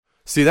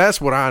See,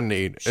 that's what I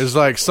need. Is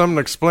like someone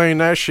to explain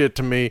that shit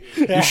to me.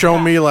 You show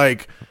me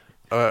like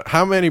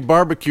how many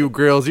barbecue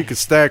grills you could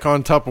stack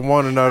on top of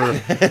one another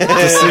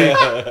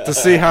to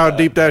see how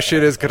deep that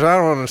shit is, because I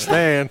don't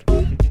understand.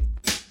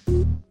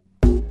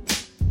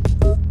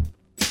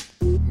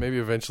 Maybe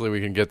eventually we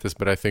can get this,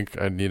 but I think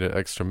I need an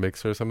extra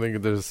mixer or something.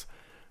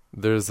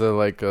 There's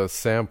a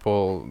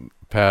sample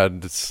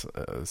pad. It's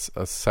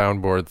a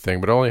soundboard thing,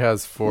 but it only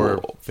has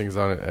 4 things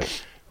on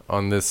it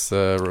on this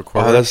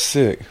recorder. Oh, that's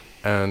sick.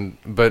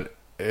 But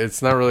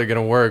it's not really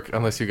gonna work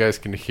unless you guys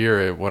can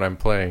hear it what I'm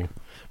playing.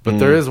 But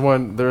there is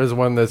one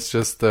that's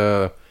just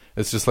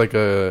it's just like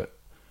a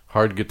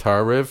hard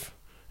guitar riff.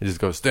 It just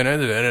goes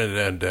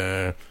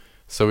dun-dun-dun-dun-dun-dun.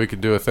 So we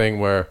could do a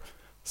thing where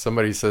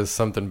somebody says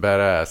something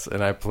badass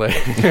and I play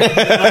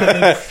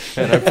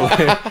and I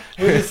play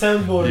with the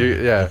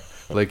soundboard.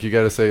 Like you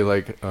got to say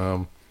like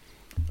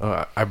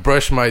I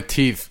brush my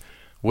teeth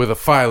with a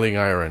filing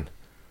iron.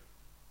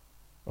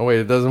 Oh wait,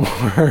 it doesn't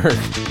work.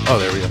 Oh,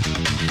 there we go.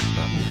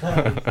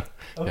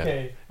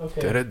 Okay.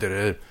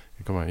 Okay.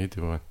 Come on, you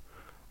do one.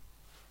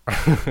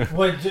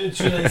 What,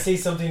 should I say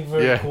something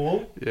very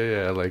cool?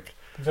 Yeah, like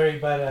very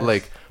badass.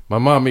 Like my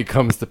mommy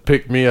comes to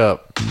pick me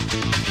up.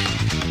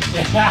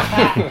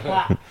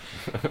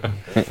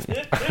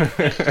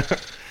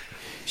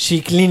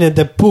 She cleaned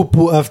the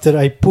poo-poo after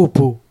I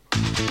poo-poo.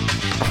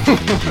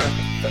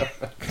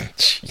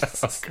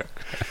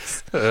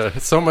 Okay.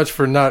 So much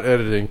for not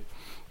editing.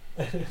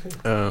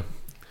 How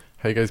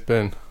you guys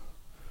been?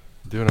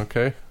 Doing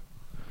okay?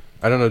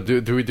 I don't know.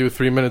 Do we do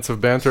 3 minutes of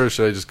banter, or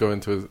should I just go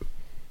into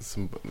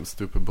some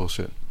stupid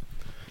bullshit?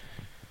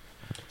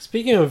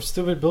 Speaking of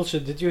stupid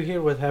bullshit, did you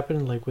hear what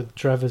happened like with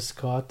Travis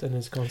Scott and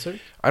his concert?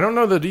 I don't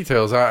know the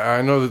details.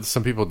 I know that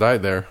some people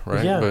died there,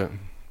 right? Yeah. But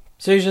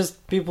so it's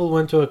just people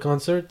went to a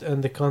concert,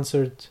 and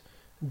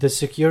the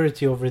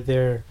security over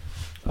there,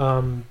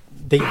 the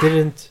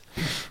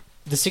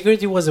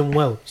security wasn't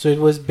well. So it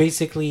was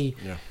basically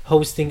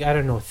hosting, I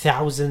don't know,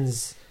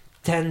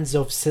 tens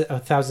of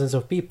thousands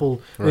of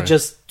people with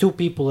just 2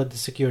 people at the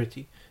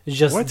security. It's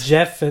just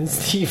Jeff and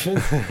Steven.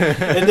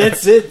 And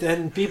that's it.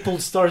 And people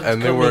started and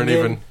they weren't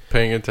even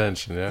paying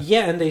attention,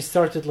 Yeah, and they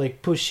started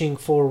like pushing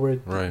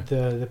forward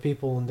the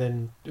people, and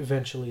then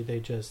eventually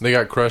they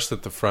got crushed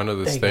at the front of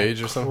the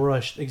stage or something?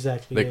 Crushed,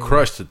 exactly. They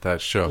crushed at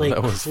that show. Like,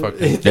 that was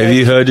fucking... Have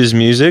you heard his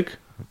music?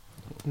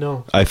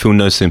 No. I feel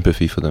no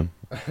sympathy for them.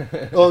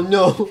 Oh,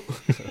 no.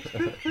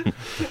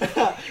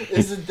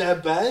 Is it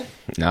that bad?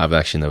 No, I've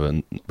actually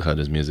never heard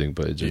his music,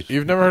 but it just...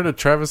 You've never heard of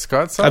Travis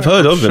Scott song? I've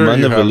heard of him. I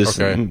never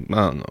listened. Okay.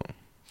 I don't know.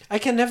 I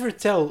can never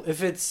tell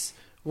if it's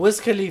Wiz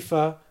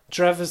Khalifa,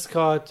 Travis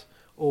Scott,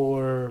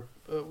 or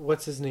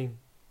what's his name?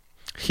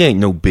 He ain't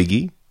no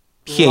Biggie.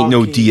 He ain't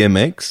no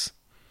DMX.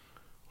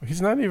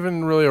 He's not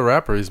even really a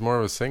rapper. He's more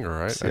of a singer,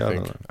 right? See, I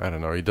think. I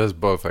don't know. He does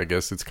both, I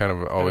guess. It's kind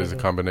of always a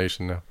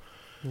combination now.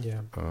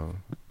 Yeah.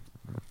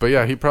 But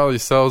yeah, he probably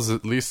sells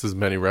at least as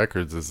many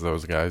records as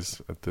those guys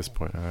at this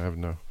point. I have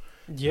no...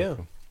 Yeah.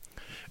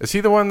 Is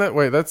he the one that...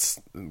 Wait, that's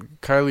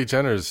Kylie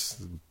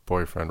Jenner's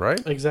boyfriend,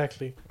 right?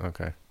 Exactly.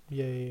 Okay.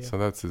 Yeah. So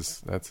that's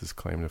his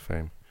claim to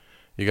fame.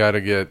 You got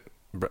to get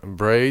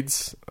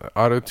braids,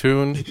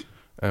 auto-tune,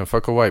 and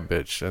fuck a white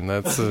bitch. And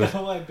that's...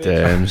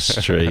 Damn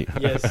straight.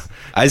 Yes.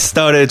 I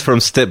started from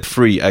step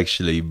 3,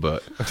 actually,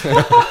 but...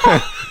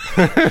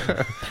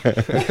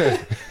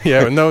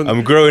 Yeah, no...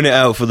 I'm growing it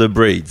out for the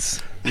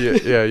braids.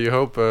 Yeah. You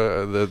hope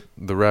that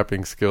the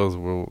rapping skills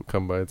will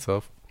come by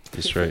itself.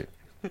 That's right.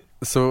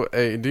 So,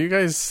 hey, do you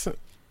guys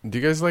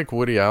like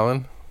Woody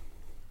Allen?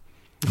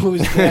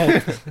 Who's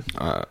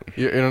that?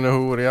 You don't know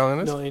who Woody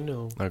Allen is? No, I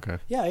know. Okay.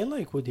 Yeah, I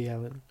like Woody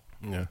Allen.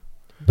 Yeah.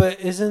 But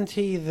isn't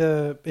he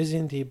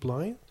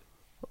blind?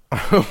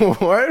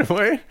 What?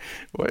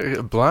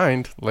 Wait.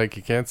 Blind? Like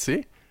he can't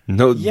see?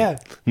 No. Yeah.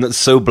 Not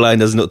so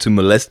blind as not to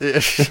molest. Wait,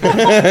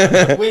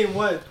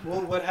 what?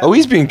 What happened? Oh,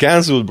 he's being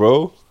cancelled,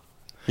 bro.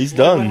 He's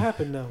done. What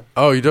happened now?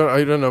 Oh, you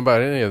don't know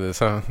about any of this,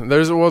 huh? There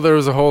was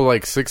a whole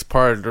like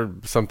 6-part or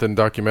something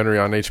documentary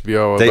on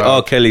HBO. They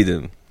R. Kelly'd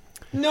him.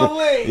 No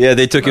way. Yeah,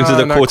 they took him to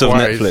the court of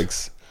quite.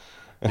 Netflix.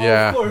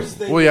 Yeah. Of course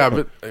they well, yeah,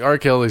 but R.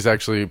 Kelly's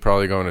actually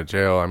probably going to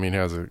jail. I mean,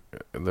 there's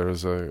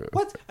a...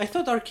 What? I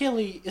thought R.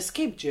 Kelly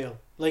escaped jail.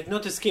 Like,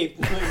 not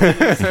escaped.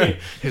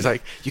 Escaped. He's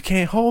like, you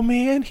can't hold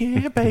me in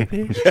here,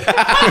 baby.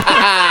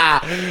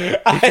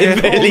 I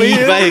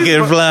believe I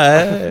can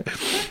fly.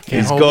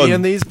 Can't hold me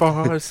in these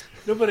bars.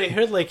 No, but I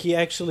heard, like, he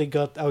actually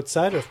got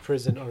outside of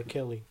prison, R.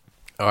 Kelly.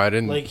 Oh, I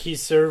didn't... Like, he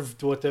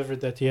served whatever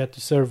that he had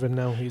to serve, and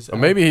now he's... Well,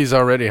 maybe he's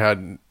already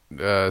had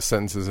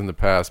sentences in the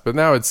past, but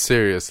now it's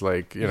serious.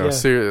 Like,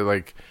 serious,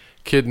 like...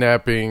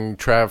 kidnapping,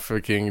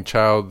 trafficking,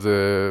 child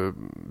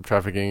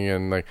trafficking,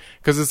 and like,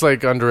 because it's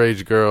like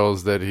underage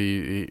girls that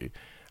he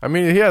I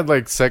mean, he had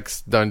like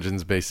sex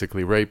dungeons,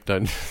 basically rape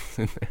dungeons.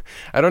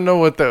 I don't know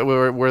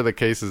where the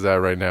case is at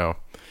right now,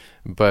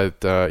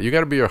 but you got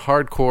to be a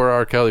hardcore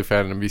R. Kelly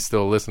fan and be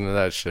still listening to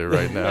that shit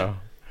right now.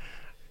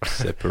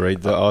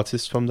 Separate the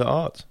artist from the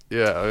art.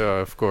 Yeah,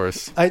 of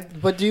course.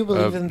 But do you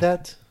believe in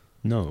that?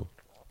 No.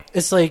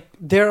 It's like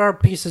there are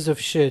pieces of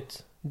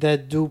shit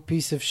that do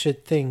piece of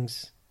shit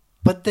things,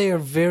 but they are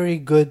very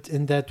good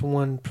in that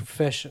one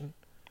profession.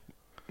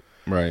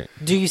 Right.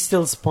 Do you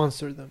still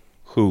sponsor them?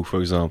 Who, for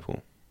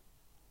example?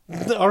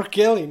 R.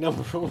 Kelly,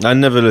 number one. I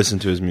never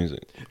listened to his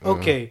music.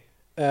 Okay.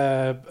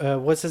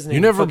 What's his name?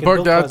 You never Fucking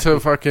bugged Bill out to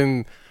Cosby.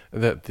 fucking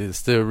that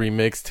this the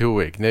remix to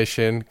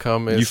Ignition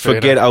come in. You straight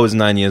forget up. I was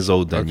 9 years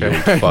old then. Okay.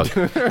 You fuck.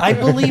 I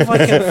believe I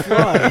can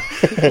fly.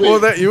 Well,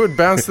 that you would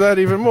bounce that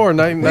even more.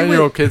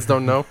 Nine-year-old kids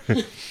don't know.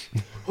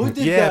 Who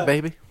did Yeah, the,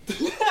 baby.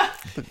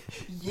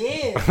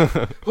 Yeah.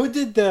 Who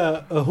did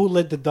the who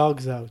let the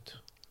dogs out?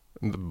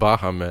 The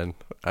Baha Men.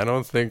 I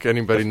don't think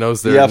anybody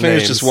knows their Yeah, I think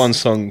names. it's just one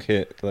song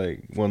hit,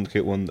 like one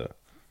hit wonder.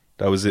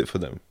 That was it for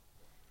them.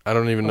 I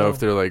don't even know if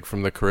they're like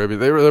from the Caribbean.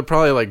 They're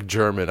probably like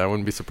German. I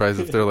wouldn't be surprised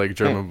if they're like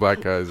German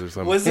black guys or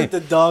something. Was it the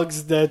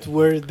dogs that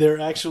were their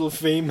actual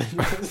fame? And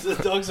the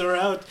dogs are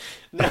out.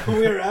 Now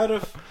we're out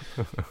of.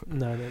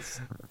 No, that's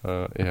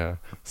Yeah,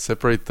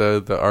 separate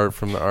the art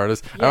from the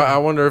artist. Yeah. I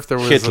wonder if there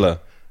was Hitler.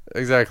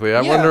 Exactly.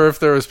 I Yeah. wonder if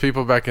there was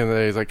people back in the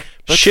days like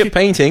Shit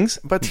paintings.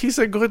 but he's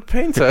a good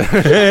painter.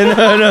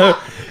 No.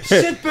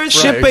 shit person.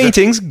 Shit Right,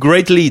 paintings,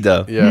 great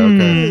leader. Yeah.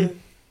 Okay.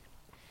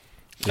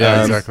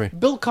 Yeah. Exactly.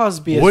 Bill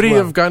Cosby. As Would he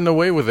well. have gotten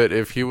away with it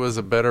if he was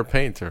a better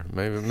painter?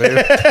 Maybe.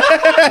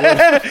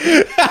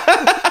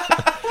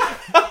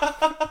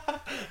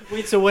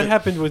 Wait, so what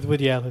happened with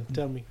Woody Allen?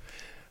 Tell me.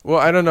 Well,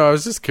 I don't know. I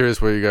was just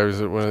curious what you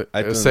guys want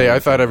I to don't say. know I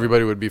thought anything.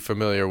 everybody would be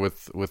familiar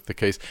with the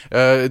case.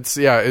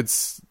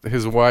 It's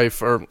his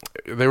wife, or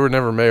they were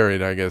never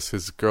married. I guess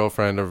his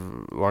girlfriend, or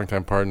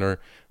longtime partner,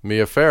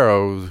 Mia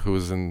Farrow, who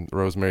was in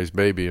Rosemary's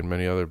Baby and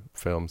many other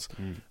films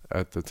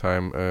at the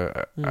time.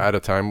 At a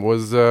time,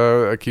 was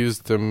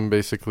accused him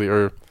basically,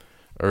 or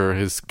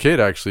his kid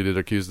actually did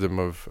accuse him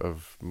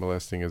of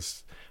molesting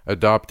his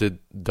adopted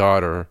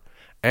daughter,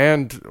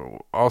 and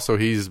also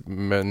he's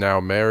now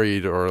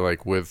married or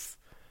like with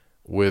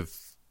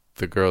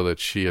the girl that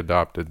she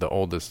adopted, the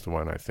oldest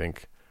one, I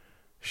think.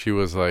 She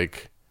was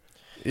like,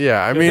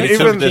 yeah, I mean, They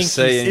even took this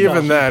saying,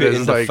 even that Keep it is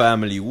in the like,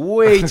 family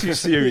way too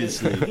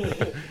seriously.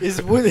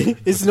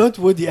 It's not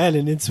Woody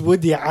Allen. It's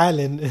Woody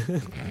Allen.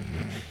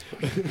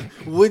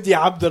 Woody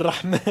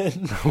Abdurrahman.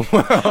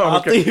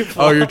 okay. Atif.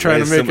 Oh, you're trying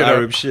to It's make some it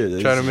Arab a,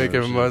 shit. trying to It's make it a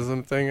Arab shit.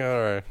 Muslim thing, all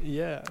right,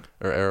 Yeah.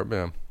 or Arab,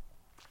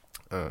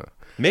 yeah.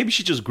 Maybe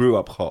she just grew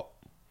up hot.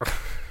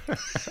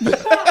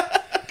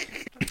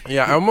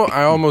 Yeah,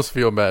 I almost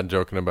feel bad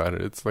joking about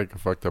it. It's like a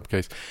fucked up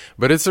case,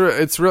 but it's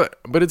really,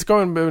 but it's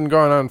been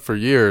going on for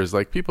years.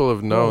 Like people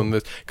have known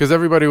this because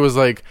everybody was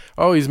like,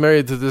 "Oh, he's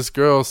married to this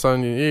girl,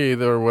 Sun Yi,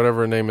 or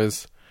whatever her name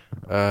is."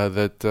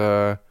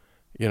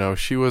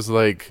 She was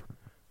like,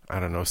 I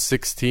don't know,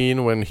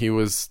 16 when he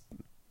was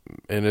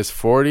in his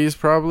 40s,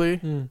 probably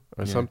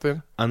or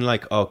something.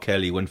 Unlike R.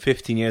 Kelly, when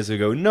 15 years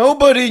ago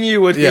nobody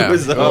knew what he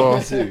was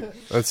up to.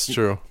 That's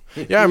true.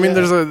 Yeah, I mean,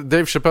 there's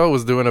Dave Chappelle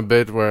was doing a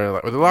bit where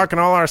like, we're locking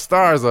all our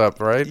stars up,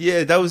 right?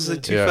 Yeah, that was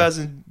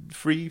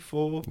 2003,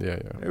 4. Yeah.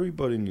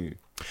 Everybody knew.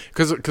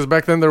 Because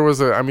back then there was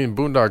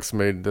Boondocks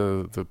made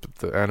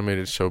the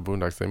animated show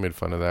Boondocks. They made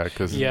fun of that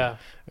because Yeah.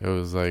 it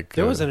was like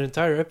There was an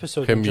entire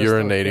episode. him of just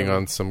urinating R.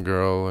 on some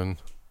girl, and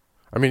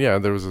I mean, yeah,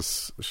 there was a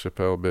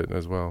Chappelle bit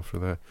as well for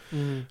that.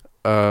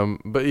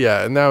 But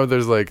yeah, now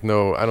there's like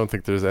I don't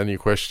think there's any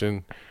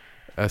question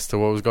as to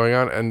what was going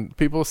on, and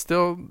people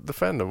still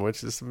defend him,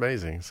 which is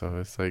amazing. So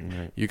it's like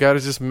you got to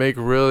just make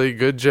really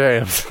good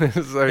jams.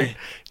 It's like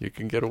you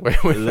can get away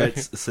with it.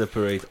 Let's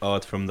separate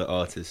art from the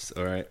artist,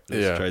 all right?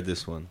 Let's Yeah. try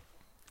this one.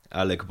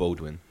 Alec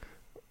Baldwin.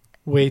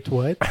 Wait,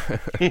 what?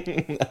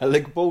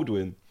 Alec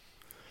Baldwin.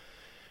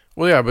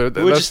 Well, yeah, but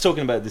We were that's, just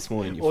talking about it this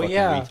morning, you Well, fucking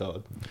yeah.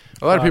 retard.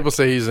 a lot of people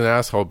say he's an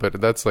asshole, but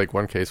that's like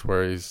one case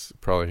where he's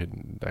probably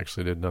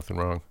actually did nothing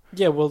wrong.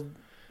 Yeah, well,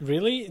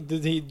 really?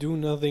 Did he do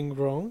nothing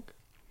wrong?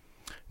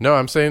 No,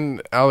 I'm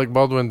saying Alec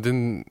Baldwin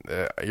didn't.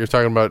 You're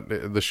talking about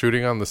the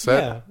shooting on the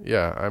set.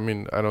 Yeah. I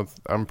mean,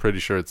 I'm pretty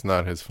sure it's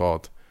not his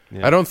fault.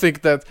 Yeah. I don't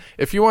think that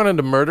if you wanted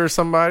to murder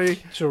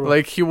somebody, Sure.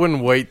 like he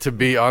wouldn't wait to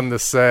be on the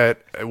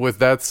set with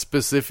that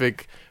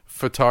specific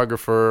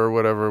photographer or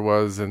whatever it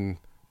was, and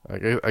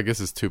I guess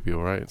it's two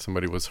people, right?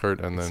 Somebody was hurt,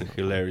 and It's then a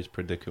hilarious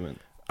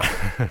predicament.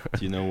 Do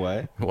you know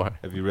why? why?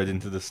 Have you read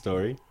into the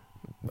story?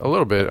 A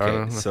little bit. I Okay,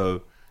 don't know.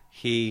 so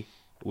he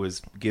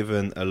was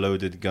given a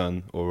loaded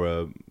gun or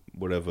a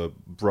whatever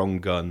wrong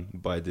gun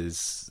by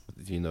this,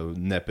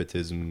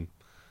 nepotism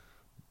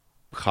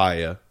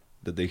hire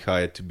that they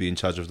hired to be in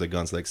charge of the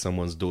guns, like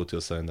someone's daughter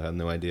or something. I had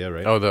no idea,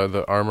 right? Oh,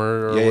 the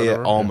armor. Or yeah,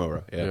 whatever?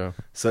 armorer. Yeah.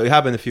 So it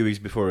happened a few weeks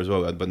before as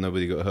well, but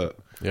nobody got hurt.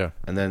 Yeah.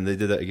 And then they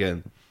did that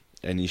again,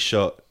 and he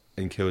shot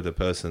and killed a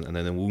person, and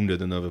then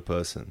wounded another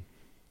person.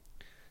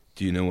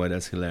 Do you know why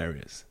that's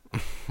hilarious?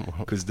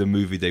 Because the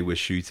movie they were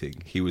shooting,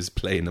 he was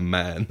playing a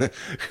man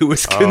who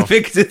was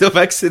convicted of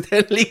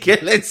accidentally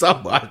killing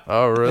someone.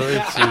 Oh, really?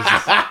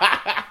 Jesus.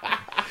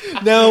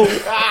 No.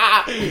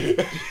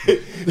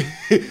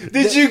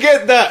 Did you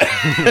get that?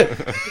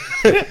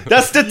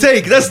 That's the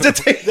take. That's the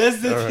take.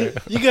 That's the thing.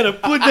 You gotta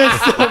put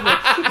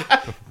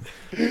that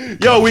somewhere.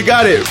 Yo, we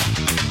got it.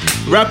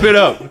 Wrap it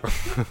up.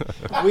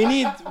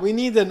 We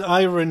need an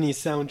irony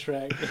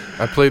soundtrack.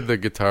 I played the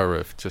guitar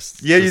riff.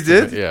 You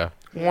did? Yeah.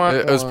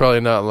 It was probably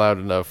not loud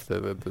enough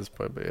at this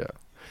point, but yeah.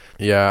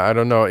 Yeah, I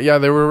don't know. Yeah,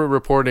 they were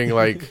reporting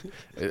like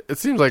it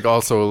seems like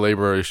also a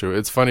labor issue.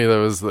 It's funny that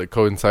it was like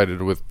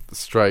coincided with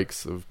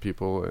strikes of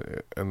people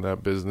in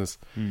that business.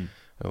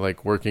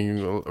 Like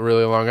working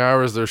really long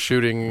hours. They're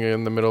shooting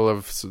in the middle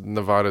of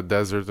Nevada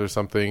desert or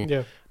something.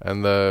 Yeah.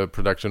 And the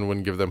production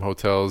wouldn't give them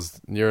hotels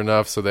near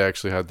enough, so they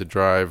actually had to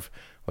drive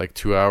like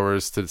 2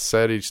 hours to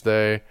set each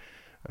day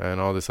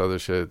and all this other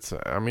shit. So,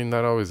 I mean,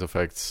 that always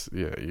affects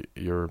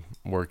your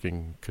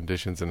working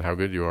conditions and how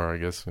good you are, I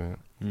guess.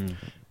 Yeah.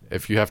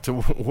 If you have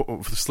to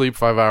sleep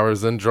 5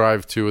 hours, then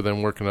drive 2,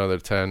 then work another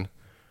 10,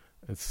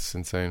 it's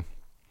insane.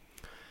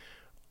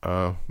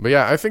 But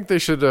yeah, I think they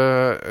should.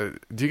 Do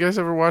you guys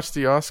ever watch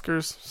the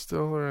Oscars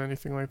still or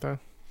anything like that?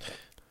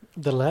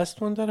 The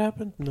last one that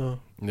happened? No.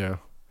 Yeah.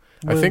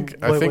 What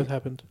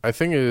happened? I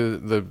think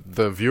the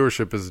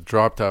viewership has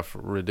dropped off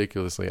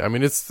ridiculously. I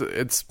mean, it's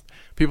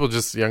people,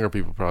 just younger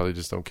people probably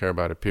just don't care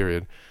about it,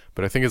 period.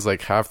 But I think it's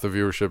like half the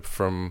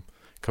viewership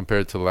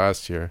compared to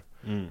last year.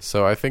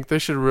 So I think they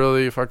should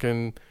really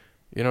fucking,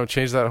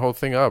 change that whole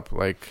thing up.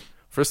 Like,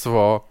 first of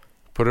all,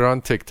 put it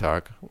on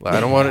TikTok. I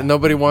don't want it.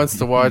 Nobody wants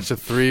to watch a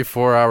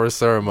 3-4 hour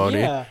ceremony.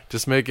 Yeah.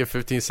 Just make it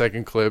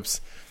 15-second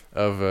clips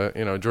of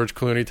George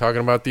Clooney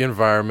talking about the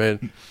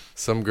environment,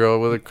 some girl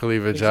with a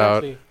cleavage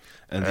out.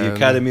 And the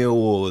Academy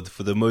Award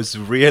for the most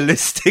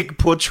realistic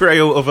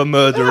portrayal of a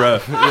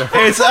murderer.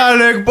 It's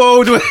Alec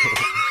Baldwin.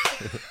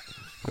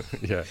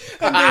 Yeah.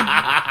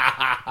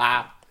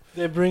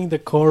 They bring the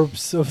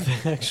corpse of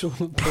the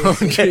actual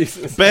person.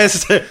 Jesus.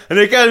 Best, an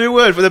Academy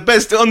Award for the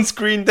best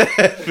on-screen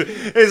death.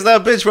 It's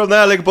that bitch from the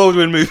Alec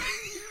Baldwin movie.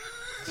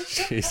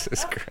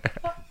 Jesus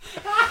Christ.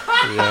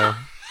 Yeah.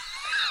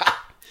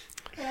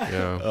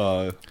 Yeah.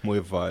 Oh,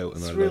 more vile.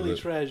 It's really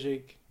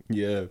tragic.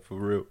 Yeah, for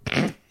real.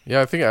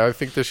 Yeah, I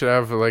think they should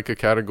have like a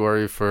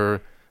category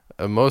for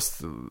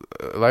most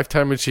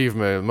lifetime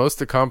achievement,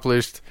 most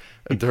accomplished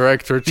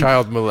director,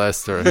 child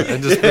molester,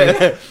 and just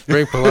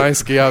bring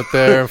Polanski out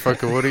there and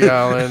fucking Woody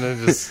Allen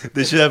and just.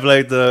 They should have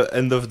like the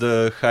end of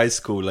the high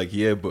school like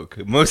yearbook.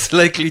 Most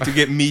likely to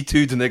get Me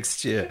Too'd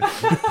next year.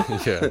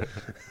 Yeah.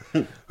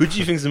 Who do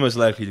you think is the most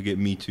likely to get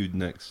Me Too'd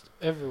next?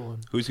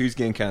 Everyone. Who's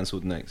getting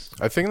cancelled next?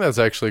 I think that's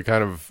actually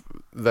kind of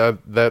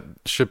that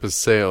ship has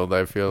sailed.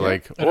 I feel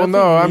like. I don't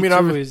think Me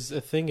Too is a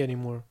thing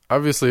anymore.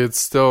 Obviously, it's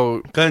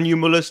still. Can you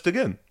molest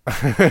again?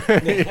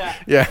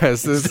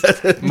 Yes,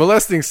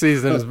 molesting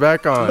season is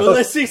back on.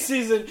 Molesting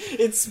season.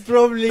 It's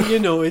probably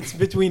it's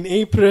between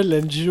April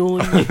and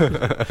June.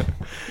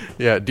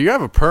 Yeah. Do you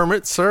have a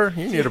permit, sir?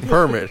 You need a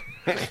permit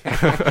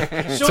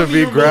to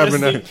be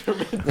grabbing a.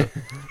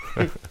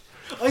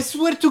 I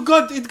swear to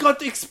God, it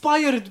got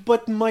expired,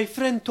 but my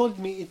friend told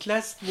me it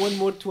lasts one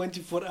more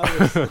 24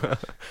 hours.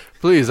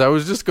 Please, I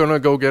was just gonna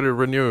go get it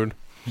renewed.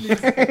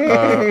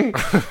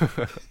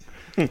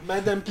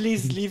 Madam,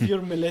 please leave your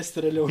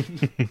molester alone.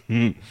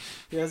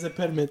 He has a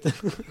permit.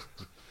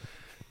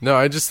 No,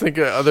 I just think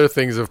other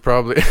things have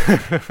probably...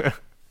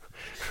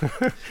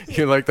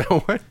 You like that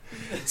one?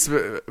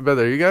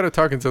 Better, you gotta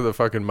talk into the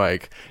fucking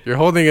mic. You're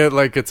holding it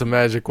like it's a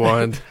magic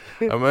wand.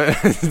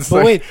 But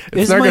wait,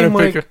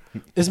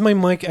 is my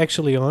mic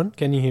actually on?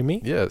 Can you hear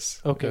me?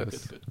 Yes. Okay,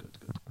 yes. Good.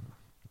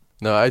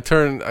 No, I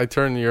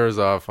turn yours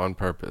off on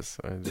purpose.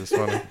 I just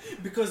want to...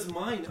 Because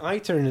mine, I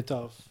turn it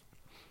off.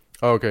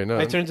 Oh, okay, no.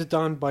 I turned it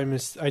on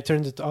I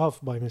turned it off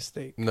by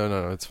mistake.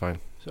 No, it's fine.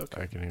 It's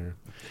okay. I can hear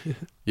you.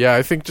 Yeah,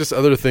 I think just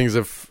other things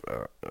have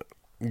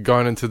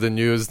gone into the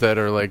news that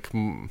are like,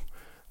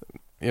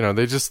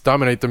 they just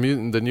dominate the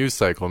news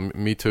cycle.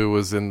 Me Too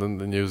was in the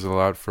news a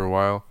lot for a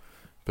while,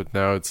 but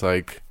now it's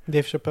like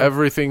Dave Chappelle.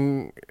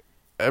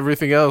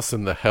 everything else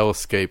in the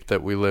hellscape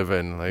that we live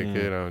in,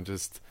 like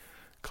just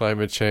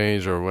climate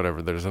change or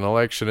whatever. There's an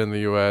election in the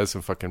U.S.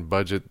 and fucking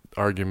budget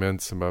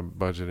arguments about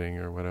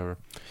budgeting or whatever.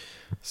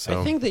 So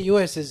I think the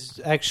U.S. is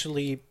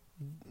actually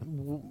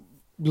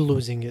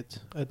losing it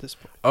at this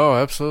point. Oh,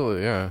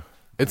 absolutely, yeah.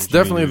 It's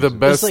definitely the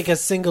best. It's like a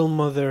single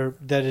mother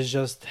that has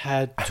just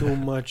had too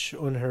much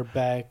on her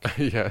back.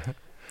 Yeah.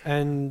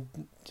 And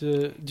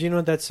do you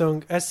know that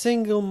song? A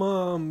single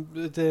mom.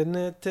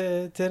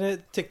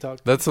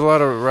 TikTok. That's a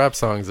lot of rap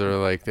songs that are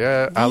like,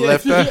 I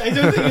left her. I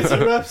don't think it's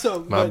a rap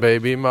song. My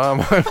baby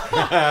mama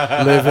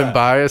living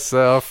by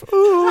herself.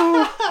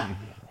 Ooh.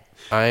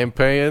 I ain't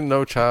paying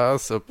no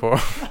child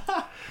support.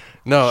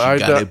 No, I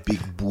got a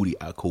big booty.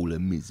 I call her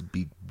Miss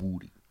Big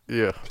Booty.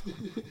 Yeah.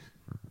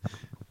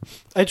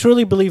 I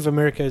truly believe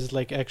America is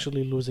like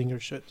actually losing her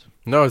shit.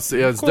 No, it's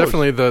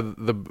definitely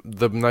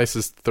the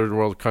nicest third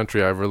world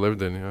country I ever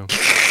lived in. Yeah.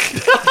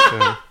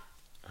 Yeah.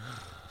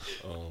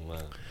 Oh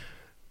man.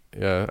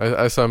 Yeah,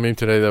 I saw a meme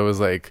today that was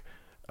like,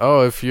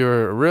 "Oh, if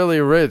you're really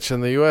rich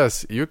in the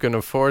U.S., you can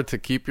afford to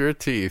keep your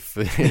teeth."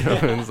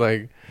 It's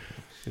like,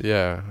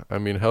 yeah, I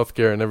mean,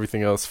 healthcare and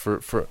everything else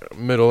for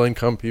middle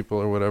income people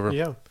or whatever.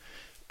 Yeah.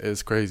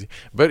 Is crazy,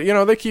 but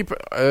they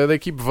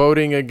keep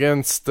voting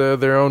against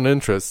their own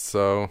interests.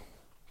 So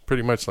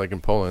pretty much like in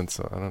Poland.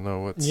 So I don't know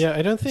what's. Yeah,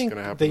 I don't think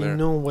gonna happen they there.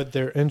 know what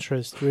their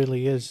interest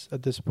really is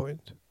at this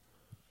point.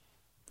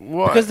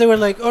 What? Because they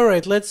were like, all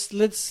right, let's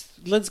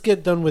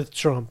get done with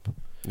Trump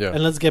Yeah.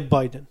 and let's get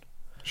Biden,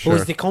 Sure. who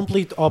is the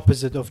complete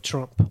opposite of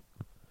Trump.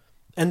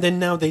 And then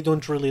now they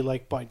don't really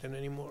like Biden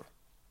anymore.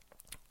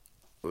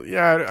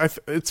 Yeah,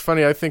 it's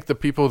funny. I think the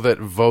people that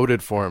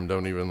voted for him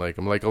don't even like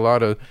him. Like a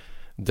lot of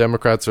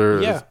Democrats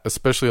are,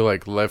 especially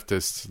like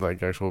leftists,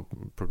 like actual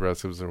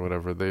progressives or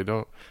whatever.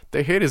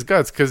 They hate his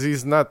guts because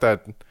he's not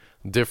that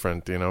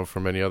different,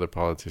 from any other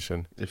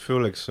politician. I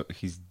feel like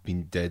he's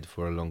been dead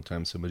for a long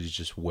time. Somebody's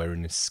just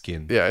wearing his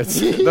skin. Yeah,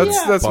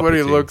 that's what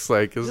he looks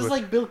like. Just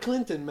like Bill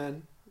Clinton,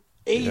 man.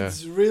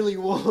 AIDS really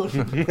won.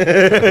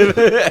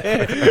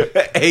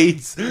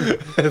 AIDS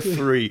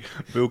 3,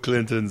 Bill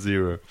Clinton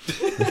 0.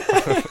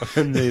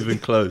 Not even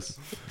close.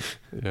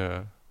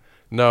 Yeah.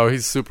 No,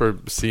 he's super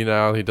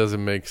senile. He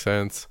doesn't make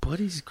sense. But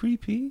he's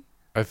creepy.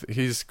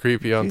 He's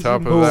creepy on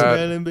top of that.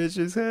 Smelling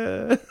bitches'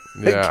 hair.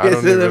 Yeah, I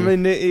don't Kissing them even...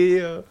 in the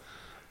ear.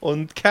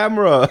 On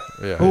camera.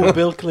 Yeah. Who,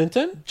 Bill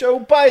Clinton? Joe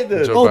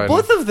Biden. Joe Biden.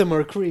 Both of them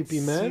are creepy,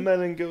 man.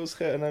 Smelling girls'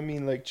 hair, and I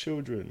mean like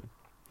children.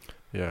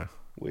 Yeah.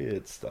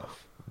 Weird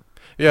stuff.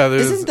 Yeah,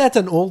 there's... Isn't that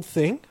an old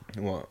thing?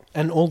 What?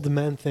 An old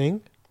man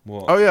thing?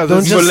 What? Oh, yeah,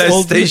 Don't there's just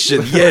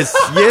molestation. yes,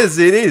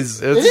 it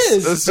is.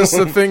 It's just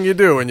a thing you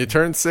do when you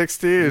turn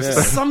 60.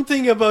 It's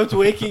Something about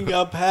waking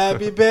up.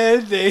 Happy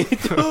birthday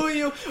to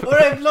you. All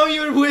right, blow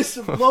your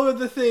whistle. Blow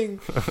the thing.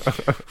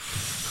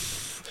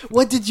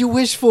 What did you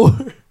wish for?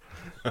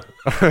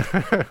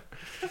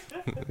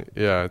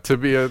 Yeah, to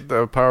be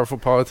a powerful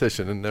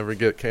politician and never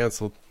get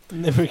canceled.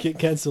 Never get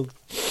cancelled.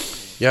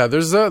 Yeah,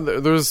 there's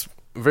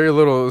very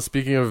little.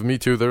 Speaking of Me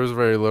Too, there was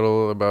very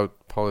little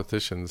about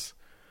politicians.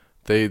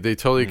 They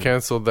totally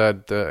canceled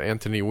that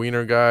Anthony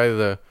Weiner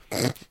guy.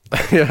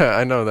 Yeah,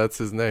 I know that's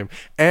his name.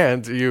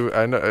 And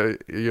I know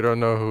you don't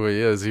know who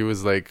he is. He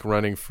was like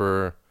running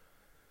for.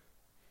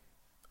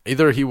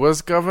 Either he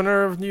was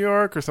governor of New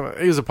York or something.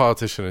 He was a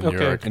politician in New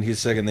York. And his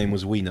second name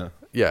was Wiener.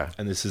 Yeah.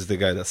 And this is the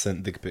guy that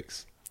sent dick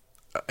pics.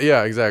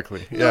 Yeah,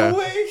 exactly. Yeah. No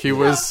way. He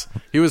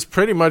was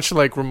pretty much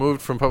like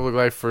removed from public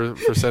life for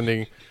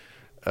sending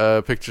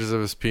pictures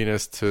of his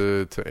penis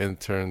to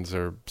interns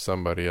or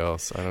somebody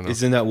else. I don't know.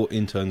 Isn't that what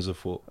interns are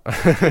for?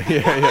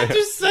 Yeah.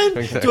 Just send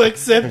to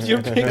accept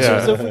your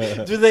pictures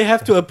of. Do they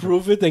have to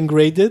approve it and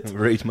grade it?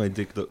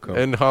 RateMyDick.com.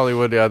 In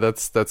Hollywood, yeah,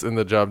 that's in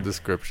the job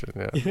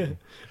description. Yeah.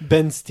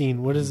 Ben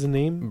Steen, what is the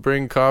name?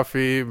 Bring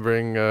coffee,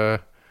 bring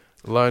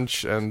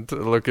lunch, and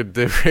look at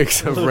dick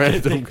pics of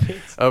random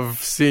of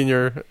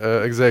senior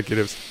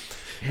executives.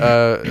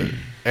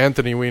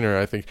 Anthony Weiner,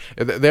 I think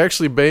they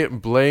actually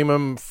blame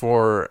him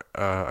for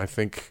I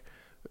think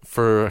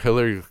for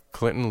Hillary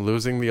Clinton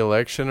losing the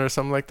election or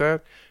something like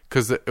that,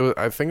 because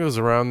I think it was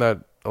around that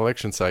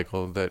election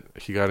cycle that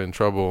he got in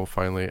trouble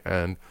finally,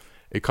 and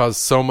it caused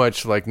so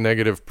much like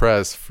negative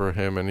press for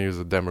him, and he was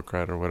a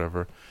Democrat or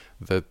whatever,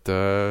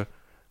 that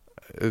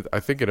I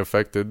think it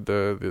affected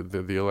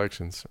the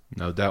elections.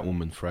 Now that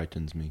woman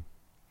frightens me.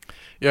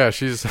 Yeah,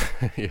 she's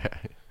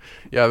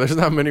yeah. There's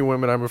not many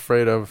women I'm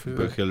afraid of.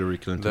 But Hillary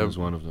Clinton was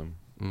one of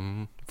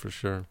them. For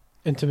sure.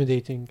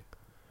 Intimidating.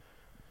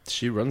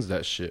 She runs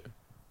that shit.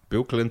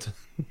 Bill Clinton.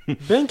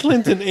 Ben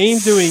Clinton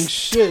ain't doing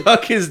shit.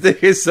 Fuck his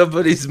dick in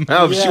somebody's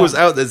mouth. Yeah. She was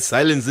out there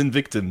silencing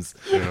victims.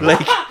 Yeah.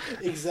 Like,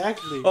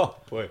 Exactly. oh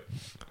boy,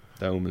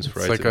 that woman's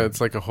frightening.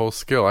 It's like a whole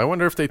skill. I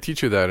wonder if they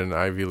teach you that in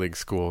Ivy League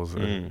schools.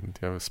 Do you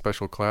have a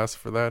special class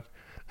for that?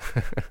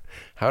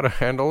 How to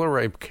handle a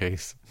rape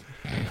case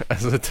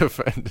as a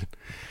defendant.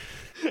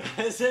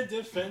 As a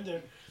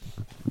defender.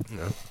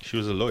 No. She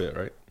was a lawyer,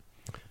 right?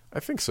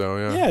 I think so,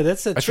 yeah. Yeah,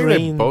 that's a I train.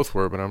 think they both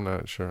were, but I'm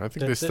not sure. I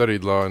think they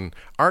studied law in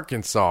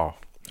Arkansas.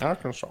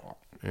 Arkansas.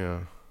 Yeah.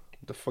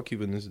 The fuck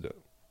even is that?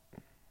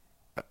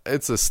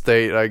 It's a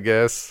state, I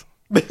guess.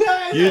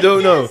 You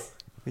don't know.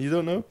 You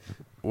don't know?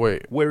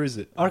 Wait. Where is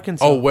it?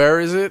 Arkansas. Oh, where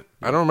is it?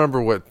 I don't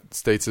remember what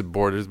states it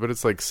borders, but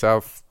it's like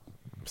southwest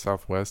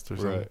or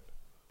something. Right.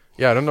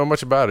 Yeah, I don't know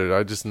much about it.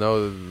 I just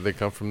know that they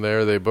come from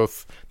there. They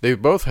both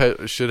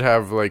should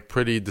have like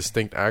pretty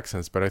distinct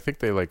accents, but I think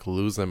they like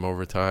lose them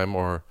over time.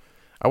 Or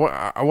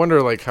I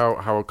wonder like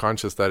how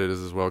conscious that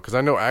is as well, because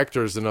I know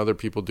actors and other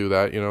people do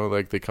that. You know,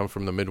 like they come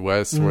from the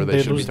Midwest where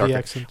they should be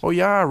talking. Oh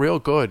yeah, real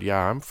good.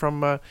 Yeah, I'm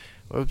from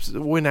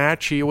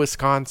Wenatchee,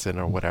 Wisconsin,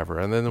 or whatever.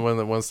 And then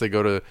once they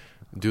go to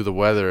do the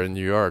weather in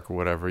New York or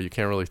whatever, you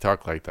can't really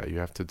talk like that. You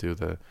have to do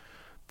the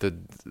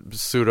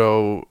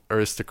pseudo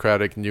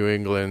aristocratic New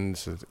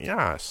England.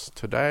 Yes,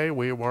 today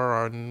we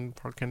were in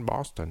fucking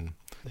Boston.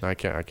 No, I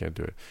can't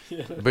do it.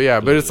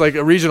 Yeah. But it's like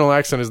a regional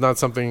accent is not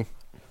something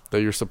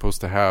that you're supposed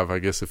to have, I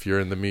guess, if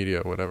you're in the media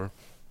or whatever.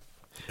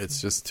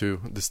 It's just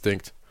too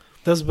distinct.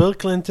 Does Bill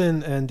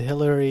and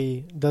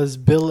Hillary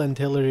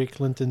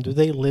Clinton, do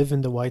they live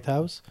in the White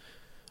House?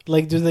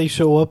 Like, do they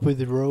show up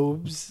with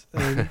robes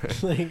and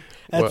like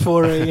at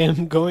 4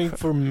 a.m. going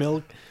for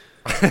milk?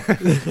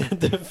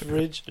 The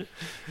fridge.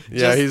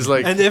 Yeah, he's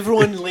like, and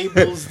everyone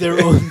labels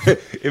their own.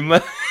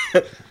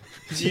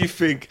 Do you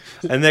think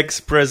an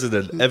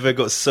ex-president ever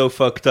got so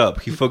fucked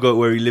up he forgot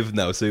where he lived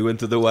now, so he went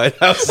to the White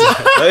House?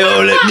 Hey,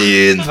 oh, let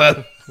me in,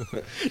 fam.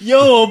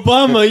 Yo,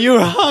 Obama, you're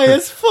high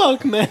as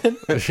fuck, man.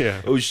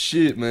 Yeah. Oh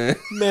shit, man.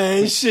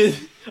 Man, shit.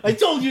 I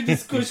told you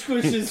this kush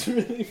is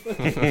really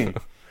funny.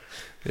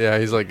 Yeah,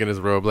 he's like in his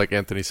robe, like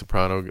Anthony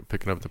Soprano,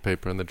 picking up the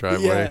paper in the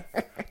driveway.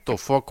 Yeah. The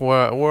fuck?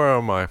 Where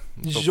am I?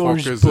 The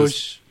George fuck is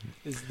Bush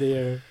is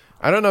there.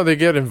 I don't know. They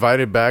get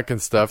invited back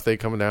and stuff. They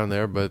come down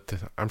there, but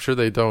I'm sure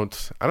they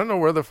don't. I don't know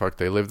where the fuck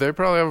they live. They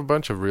probably have a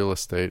bunch of real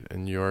estate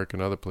in New York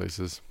and other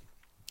places.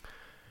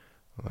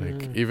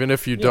 Like, even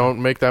if you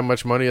don't make that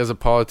much money as a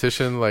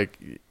politician, like,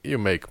 you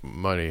make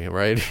money,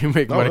 right? You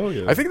make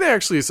money. Yeah. I think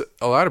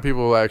a lot of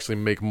people actually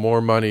make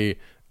more money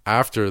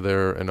after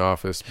they're in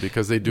office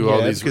because they do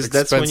all these because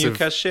expensive that's when you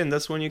cash in.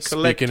 That's when you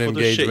collect for speaking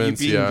the shit you've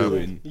engagements, been yeah.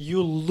 doing.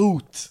 You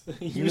loot.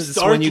 You That's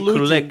start when you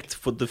looting. collect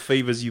for the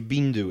favors you've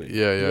been doing.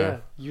 Yeah.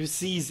 You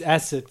seize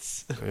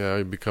assets. Yeah,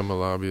 you become a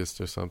lobbyist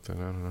or something.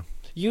 I don't know.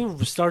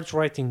 You start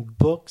writing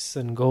books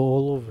and go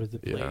all over the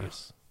Yeah.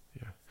 place.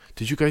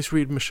 Did you guys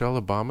read Michelle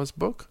Obama's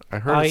book? I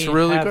heard it's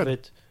really have good.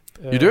 It.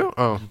 You do?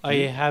 Oh. I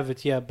have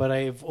it, yeah, but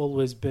I've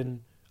always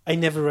been... I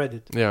never read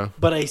it. Yeah.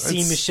 But I see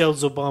It's- Michelle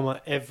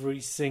Obama every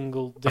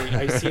single day.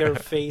 I see her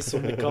face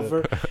on the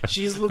cover.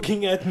 She's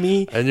looking at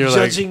me, And you're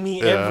judging like, me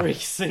yeah. every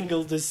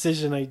single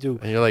decision I do.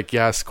 And you're like,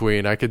 yes,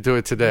 queen, I could do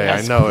it today.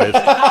 Yes, I know it.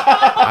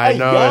 I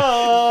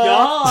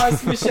know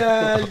Yes,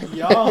 Michelle.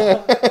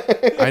 Yeah.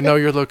 it. I know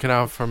you're looking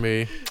out for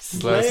me.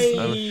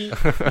 Slay.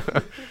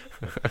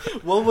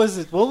 What was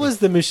it? What was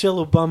the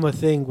Michelle Obama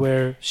thing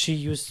where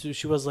she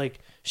was like,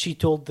 she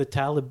told the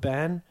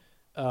Taliban,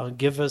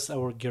 give us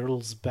our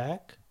girls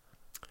back?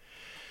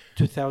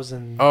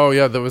 2000. Oh,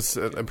 yeah, there was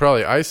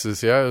probably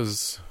ISIS. Yeah,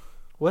 it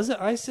Was it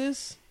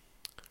ISIS?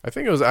 I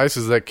think it was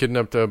ISIS that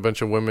kidnapped a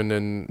bunch of women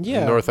in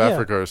North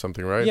Africa or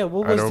something, right? Yeah,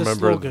 what I was don't the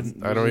remember.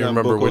 slogan? I don't even Yeah,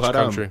 remember Boko which Haram.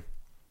 country.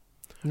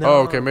 No.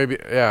 Oh, okay, maybe.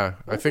 Yeah,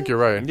 I think you're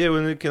right. Yeah,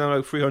 when they killed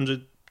like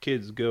 300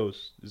 kids,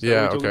 girls. Is that Yeah,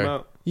 what you're talking okay.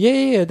 about?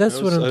 Yeah, that's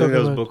That what was- I'm I think talking that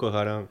was about. Boko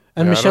Haram.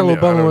 And Yeah, I Michelle don't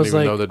Obama was even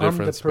like, know the I'm the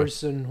difference, but-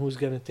 person who's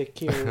going to take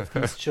care of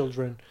these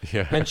children.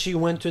 Yeah. And she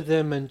went to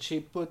them and she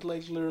put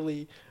like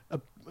literally a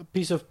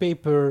piece of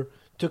paper,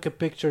 took a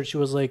picture. She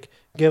was like,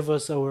 give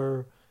us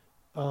our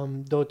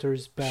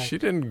daughters back. She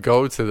didn't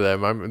go to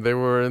them. They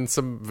were in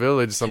some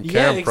village, some Yeah,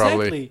 camp, exactly.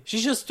 probably. She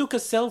just took a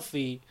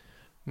selfie.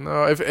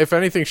 No, if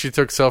anything, she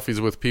took selfies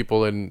with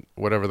people in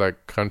whatever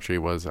that country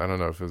was. I don't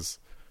know if it was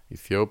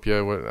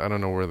Ethiopia. I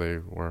don't know where they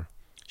were.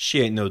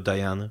 She ain't no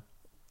Diana.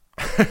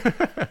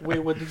 Wait,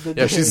 what did the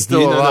Yeah, she's You still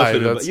know alive.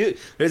 nothing about- That's- you-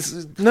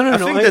 it's- No, I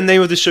think the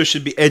name of the show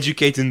should be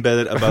Educating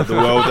Better About the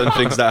World and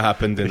Things That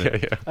Happened in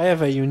it. yeah. I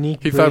have a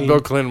unique He brain. thought Bill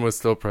Clinton was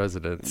still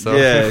president. So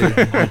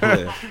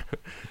Yeah.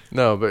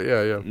 no, but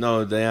yeah.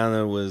 No,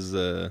 Diana was...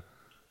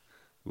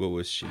 what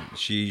was she?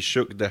 She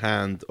shook the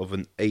hand of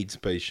an AIDS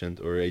patient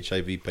or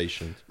HIV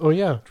patient. Oh,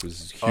 yeah. Which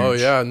was huge. Oh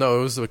yeah, no,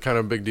 it was a kind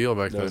of big deal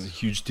back That was a then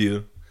huge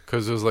deal.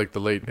 because it was like the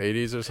late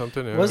 '80s or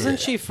something. Yeah. Wasn't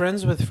she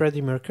friends with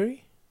Freddie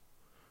Mercury?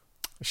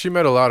 She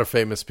met a lot of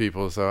famous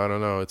people, so I don't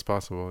know. It's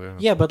possible. Yeah.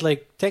 Yeah, but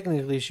like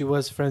technically she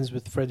was friends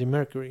with Freddie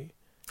Mercury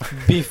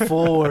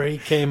before he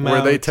came out.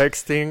 Were they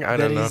texting? I that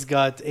don't know. he's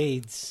got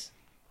AIDS.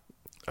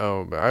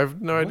 Oh, I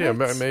have no idea.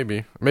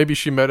 What? Maybe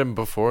she met him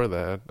before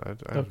that.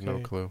 I have no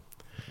Okay. clue.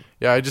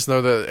 Yeah, I just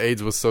know that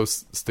AIDS was so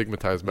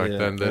stigmatized back Yeah.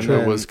 then that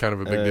True. it was kind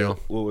of a big deal.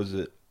 What was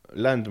it?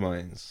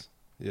 Landmines.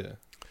 Yeah.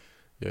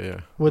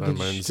 Yeah. What did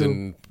she Landmines do?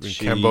 in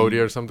She-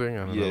 Cambodia or something?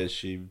 I don't know. Yeah,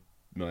 she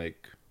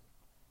like...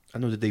 I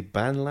know, did they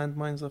ban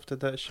landmines after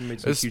that? She made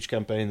some It's huge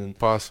campaign and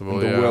Possible,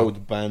 the yeah.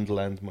 world banned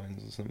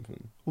landmines or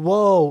something.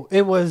 Whoa!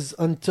 It was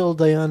until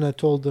Diana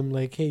told them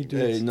like, "Hey,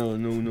 dude, Hey, no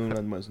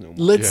landmines no more.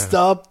 let's Yeah.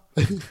 stop."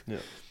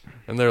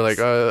 And they're like,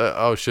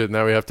 oh shit,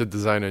 now we have to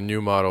design a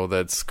new model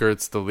that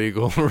skirts the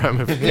legal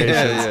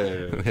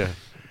ramifications. yeah. Yeah.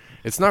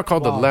 It's not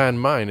called Wow. a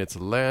land-mine, it's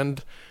a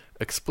land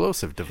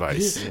explosive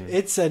device.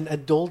 It's an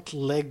adult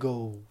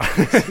Lego.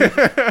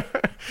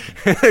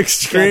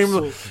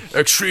 Extreme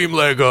capsule.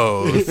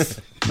 Legos.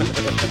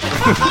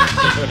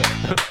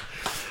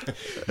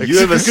 You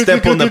ever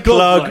step on the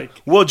plug? Like.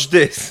 Watch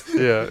this.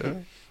 Yeah.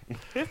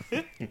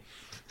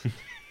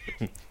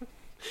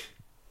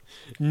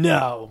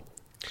 No.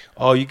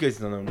 Oh, you guys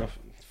don't know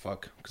nothing.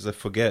 Fuck, because I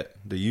forget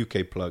the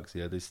UK plugs.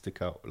 Yeah, they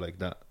stick out like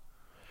that,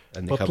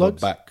 and they What have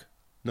plugs? a back.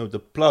 No, the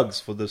plugs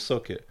for the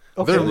socket.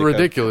 Okay. They're they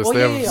ridiculous. Oh, they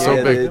yeah, have yeah, so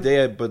yeah, big. they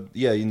are, but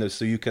yeah, you know,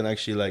 so you can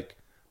actually like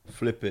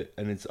flip it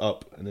and it's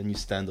up, and then you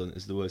stand on it.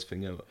 It's the worst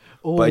thing ever.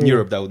 Oh. But in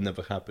Europe, that would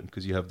never happen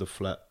because you have the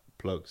flat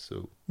plug, so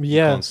you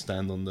yeah, can't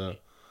stand on the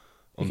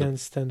you can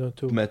stand on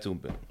two. metal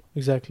bit.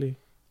 Exactly.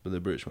 But the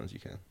British ones you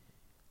can.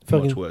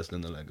 Fucking- Much worse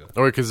than the Lego.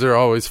 Or because they're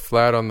always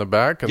flat on the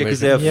back. And Yeah, because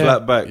they they have Yeah.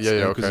 flat backs. Yeah,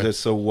 yeah, because okay. they're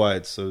so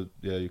wide. So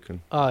yeah, you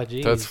can. Ah,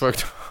 geez. That's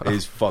fucked up. It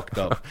is fucked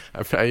up.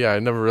 I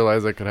never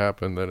realized that could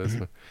happen.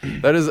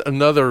 That is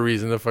another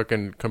reason to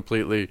fucking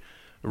completely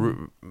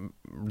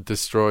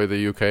destroy the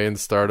UK and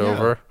start Yeah.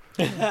 over.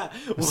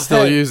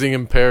 Still using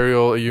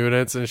imperial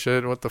units and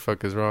shit. What the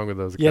fuck is wrong with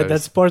those guys? Yeah,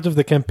 that's part of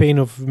the campaign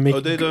of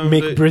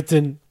make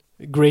Britain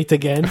great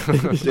again.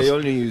 They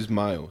only use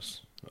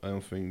miles. I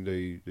don't think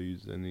they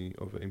use any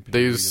other imperial.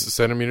 They use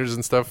centimeters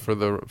and stuff for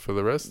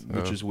the rest,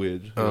 which is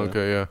weird. Oh,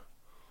 okay, yeah.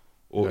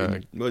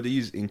 Or well, they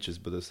use inches,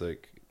 but it's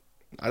like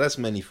that's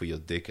many for your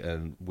dick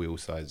and wheel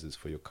sizes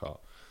for your car.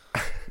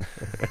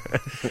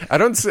 I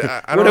don't see.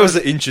 I what don't was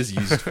the inches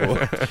used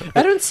for?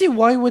 I don't see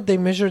why would they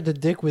measure the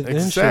dick with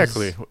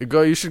exactly.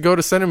 inches. You should go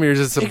to centimeters.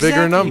 It's a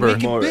bigger number. Make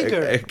it More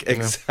bigger.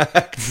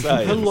 Exact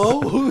size.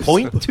 Hello.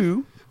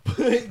 0.2.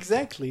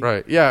 Exactly.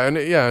 Right. Yeah,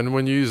 and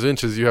when you use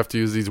inches, you have to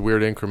use these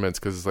weird increments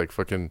because it's like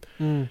fucking.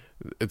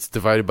 It's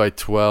divided by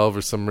 12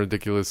 or some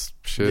ridiculous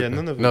shit. Yeah,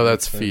 none of it. No,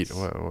 that's makes feet.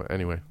 Well,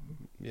 anyway.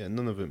 Yeah,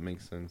 none of it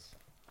makes sense.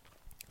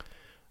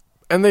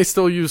 And they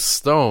still use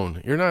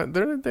stone. They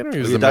don't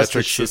use the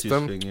metric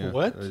system. Thing, yeah.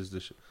 What?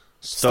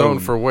 Stone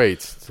for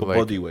weight. For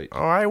body weight. Oh,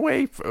 I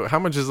weigh. How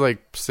much is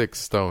like 6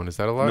 stone? Is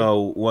that a lot?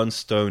 No, 1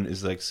 stone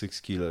is like 6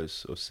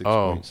 kilos or 6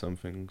 point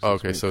something.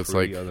 Okay, so it's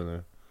like I don't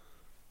know.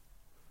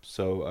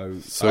 So I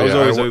was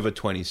always over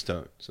 20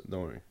 stone. So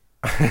don't worry.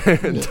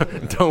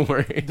 Don't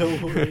worry.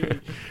 Don't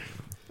worry.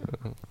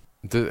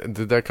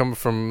 Did that come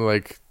from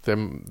like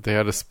them? They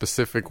had a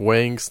specific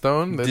weighing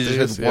stone. They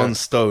just had 1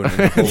 stone in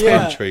the whole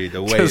country.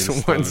 The weighing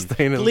just 1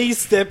 stone. Please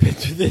step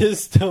into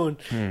this stone,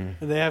 and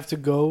they have to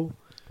go.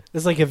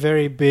 It's like a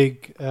very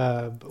big.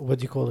 What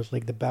do you call it?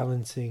 Like the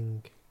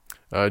balancing.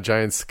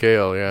 Giant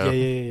scale. Yeah.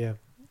 Yeah.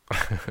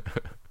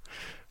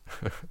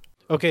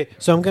 Okay,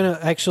 so I'm gonna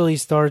actually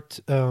start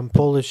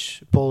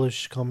Polish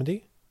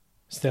comedy,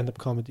 stand-up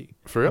comedy.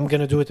 For real? I'm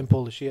gonna do it in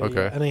Polish. Yeah.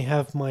 Okay. Yeah. And I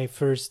have my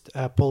first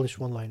Polish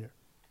one-liner.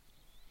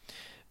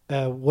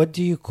 What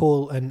do you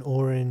call an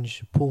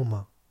orange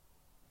puma?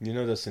 You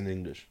know that's in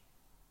English.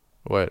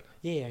 What?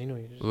 Yeah, I know.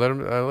 Let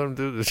him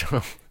do the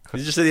joke. You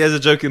just said he has a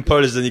joke in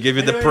Polish, then you give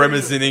you the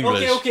premise in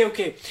English.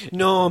 Okay.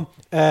 No.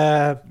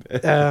 Co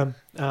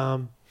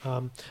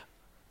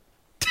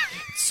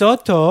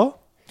to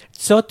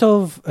what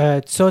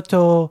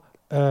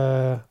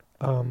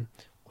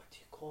do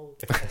you call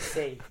it?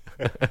 Say.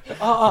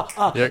 Co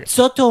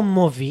to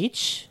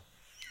mówić?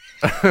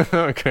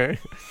 Okay.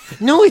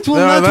 No, it will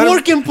not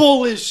work in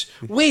Polish.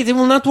 Wait, it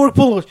will not work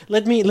Polish.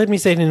 Let me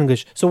say it in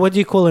English. So what do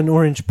you call an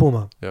orange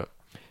puma? Yeah.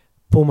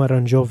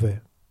 Pomarańczowy.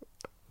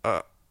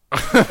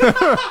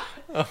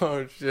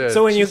 Oh shit.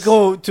 So when you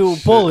go to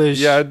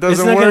Polish, it doesn't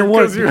it's not work gonna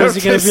work because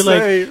you're gonna be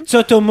like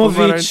co to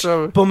mówić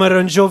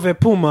pomarańczowe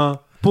puma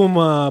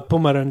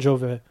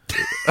pomarańczowe.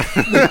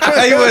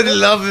 I would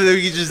love it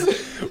if you just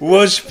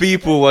watch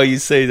people while you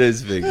say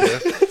those things. I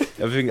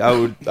think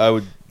I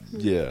would.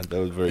 Yeah, that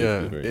was very.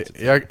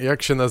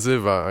 Jak się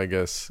nazywa? I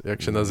guess.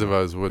 Jak się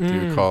nazywa is what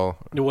you call.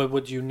 What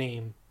would you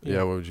name?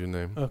 Yeah, what would you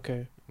name?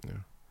 Okay.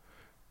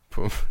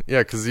 Yeah,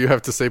 because you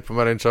have to say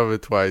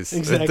pomarańczowy twice.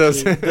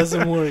 Exactly. It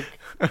doesn't work.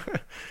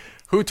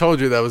 Who told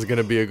you that was going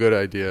to be a good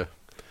idea?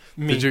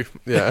 Me. Did you?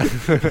 Yeah.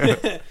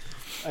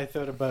 I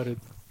thought about it.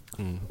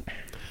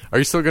 Are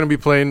you still going to be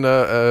playing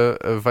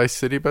Vice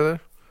City by then?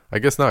 I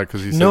guess not,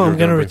 because you said no. I'm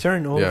going to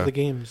return all of the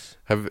games.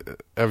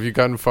 Have you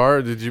gotten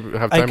far? Did you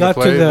have time to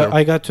play?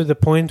 I got to the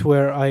point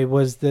where I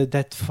was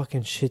that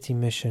fucking shitty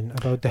mission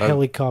about the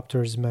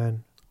helicopters,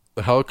 man.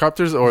 The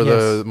helicopters or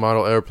the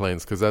model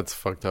airplanes? Because that's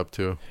fucked up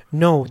too.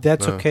 No,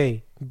 that's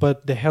okay.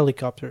 But the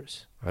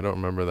helicopters. I don't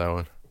remember that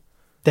one.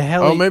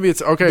 The maybe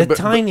it's okay. The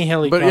tiny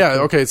helicopter. But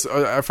yeah, okay.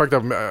 So I fucked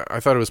up. I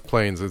thought it was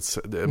planes. It's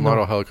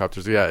model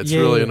helicopters. Yeah, it's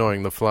really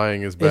annoying. The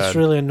flying is bad. It's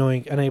really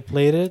annoying. And I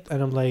played it,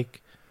 and I'm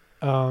like,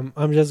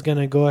 I'm just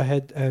gonna go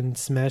ahead and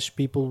smash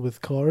people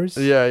with cars.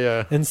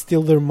 Yeah. And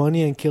steal their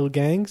money and kill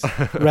gangs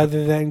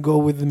rather than go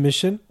with the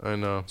mission. I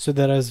know. So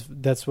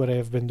that's what I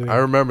have been doing. I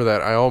remember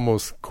that. I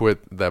almost quit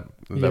that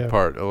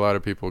part. A lot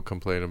of people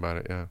complain about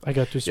it. Yeah. I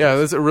got to. Yeah,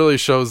 this really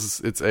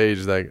shows its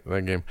age. That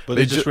game. But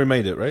they just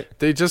remade it, right?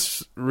 They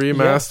just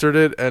remastered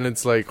it, and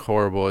it's like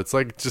horrible. It's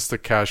like just a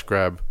cash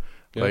grab.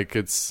 Yeah. Like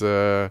it's.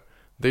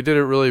 They did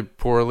it really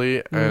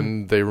poorly,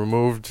 and they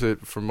removed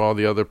it from all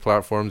the other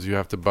platforms. You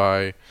have to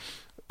buy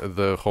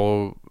the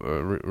whole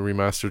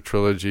remastered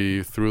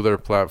trilogy through their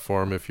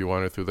platform if you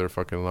want it through their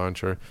fucking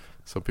launcher.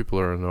 So people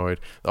are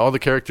annoyed. All the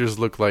characters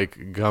look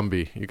like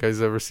Gumby. You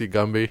guys ever see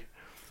Gumby?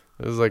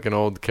 It was like an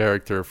old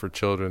character for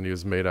children. He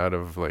was made out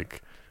of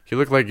like... He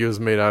looked like he was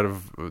made out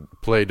of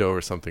Play-Doh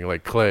or something,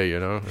 like clay, you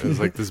know? It was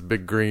like this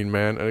big green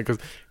man.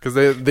 Because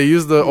they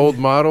use the old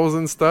models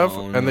and stuff,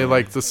 and they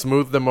like to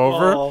smooth them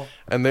over,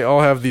 and they all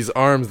have these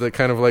arms that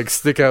kind of like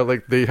stick out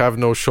like they have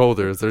no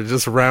shoulders. They're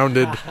just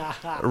rounded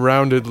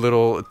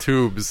little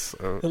tubes.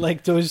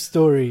 Like Toy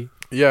Story.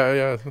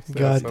 Yeah.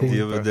 God damn.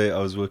 The other day I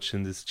was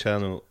watching this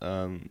channel.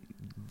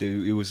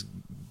 It was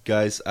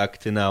guys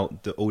acting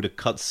out all the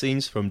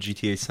cutscenes from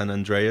GTA San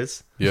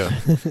Andreas. Yeah.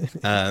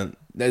 And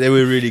they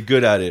were really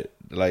good at it.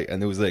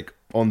 And it was like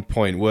on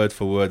point, word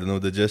for word, and all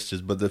the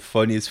gestures. But the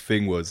funniest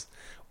thing was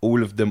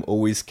all of them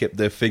always kept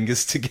their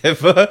fingers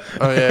together.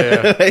 Oh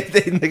yeah.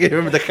 They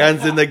remember the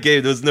hands in the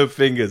game. There was no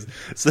fingers,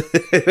 so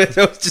I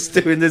was just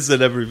doing this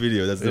in every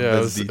video. That's the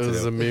best detail. It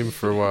was a meme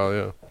for a while.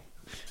 Yeah.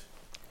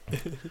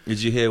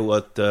 Did you hear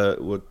what the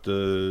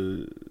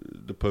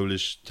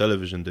Polish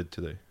television did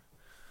today?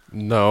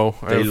 No,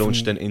 They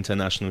launched an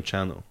international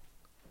channel.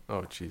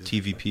 Oh Jesus.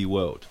 TVP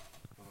World.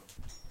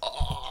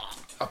 Oh,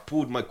 I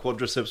pulled my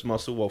quadriceps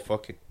muscle while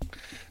fucking.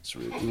 It's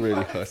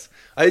really hurt.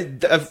 I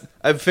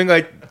think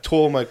I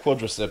tore my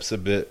quadriceps a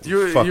bit.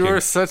 You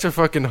are such a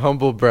fucking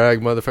humble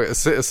brag,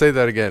 motherfucker. Say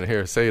that again.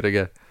 Here, say it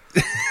again.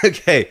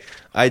 Okay,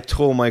 I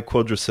tore my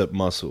quadricep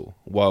muscle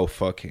while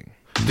fucking.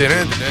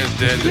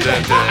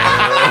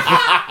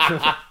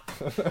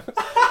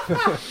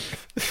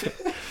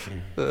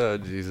 Oh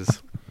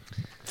Jesus.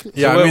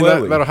 Yeah, I mean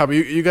that'll happen.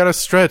 You gotta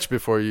stretch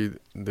before you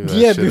do that.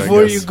 Yeah, shit,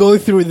 before you go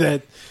through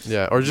that.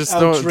 Yeah, or just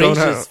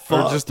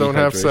don't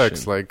have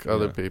sex like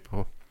other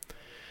people.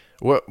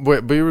 What?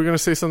 Wait, but you were gonna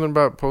say something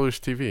about Polish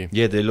TV?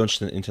 Yeah, they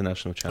launched an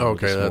international channel.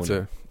 Okay, that's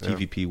morning, it.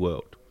 TVP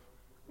World.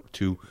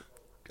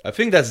 I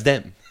think that's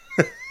them.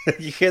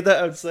 You hear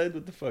that outside?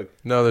 What the fuck?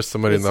 No, there's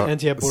somebody in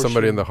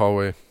the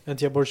hallway.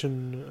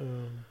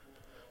 Anti-abortion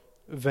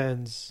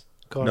vans.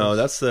 Cars. No,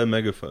 that's the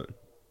megaphone.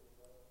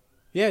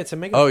 Yeah, it's a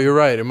megaphone. Oh, you're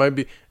right. It might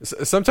be.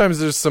 Sometimes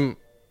there's some.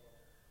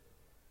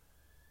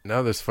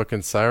 Now there's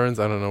fucking sirens.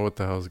 I don't know what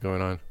the hell's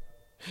going on.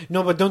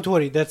 No, but don't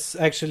worry. That's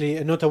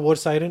actually not a war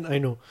siren. I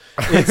know.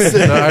 It's,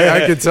 no,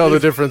 I can tell the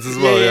difference as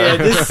well. Yeah.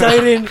 This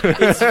siren,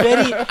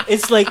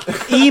 it's like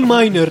E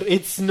minor.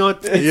 It's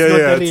not.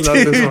 It's not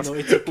this one.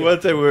 It's okay. One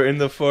time we were in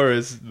the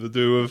forest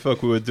doing what the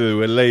fuck we were doing.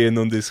 We're laying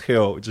on this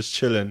hill, just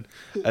chilling,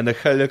 and a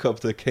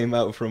helicopter came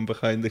out from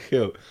behind the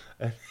hill.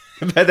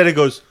 And then it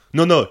goes,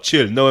 no,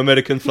 chill, no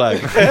American flag.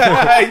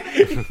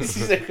 He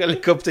sees a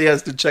helicopter, he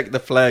has to check the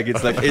flag.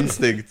 It's like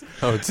instinct.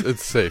 Oh,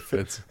 it's safe.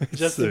 It's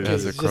just in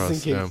case.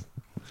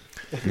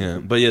 Yeah,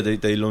 but yeah,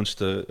 they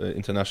launched an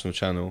international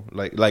channel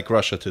like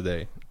Russia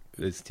Today.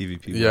 It's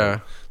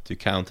TVP to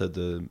counter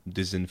the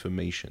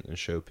disinformation and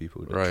show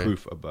people the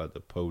truth about the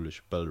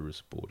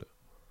Polish-Belarus border.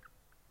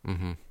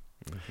 Mm-hmm.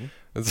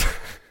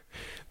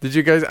 Did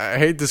you guys? I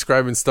hate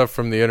describing stuff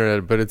from the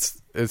internet, but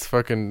it's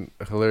fucking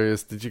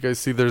hilarious. Did you guys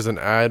see? There's an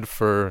ad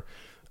for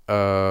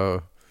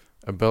a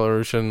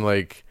Belarusian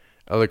like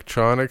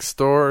electronics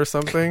store or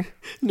something.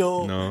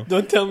 No,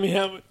 don't tell me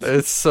how.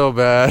 It's so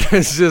bad.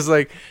 It's just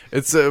like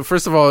it's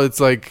first of all, it's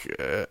like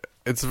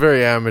it's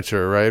very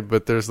amateur, right?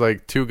 But there's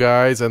like two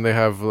guys, and they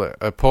have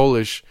a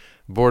Polish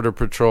border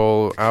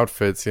patrol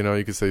outfits, you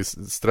could say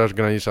Straż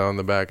Graniczna on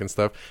the back and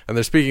stuff, and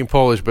they're speaking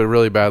Polish but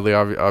really badly.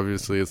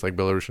 Obviously it's like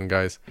Belarusian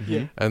guys,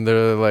 and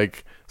they're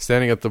like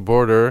standing at the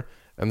border,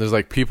 and there's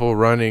like people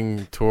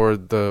running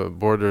toward the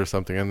border or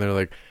something, and they're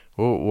like,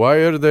 well, why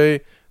are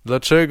they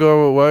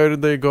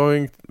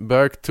going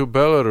back to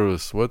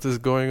Belarus? What is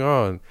going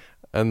on?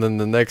 And then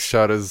the next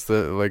shot is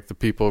the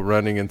people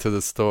running into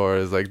the store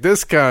is like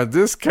discount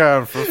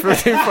for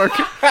 50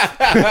 fucking.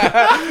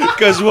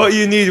 Because what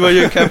you need when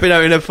you're camping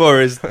out in a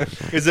forest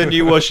is a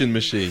new washing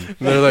machine.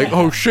 And they're like,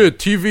 oh shit,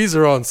 TVs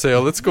are on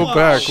sale. Let's go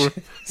back.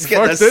 Let's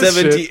get that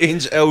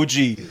 70-inch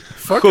LG.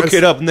 Hook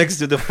it up next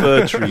to the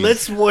fir tree.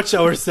 Let's watch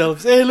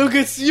ourselves. Hey, look,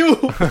 it's you.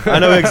 I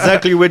know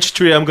exactly which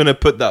tree I'm gonna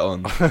put that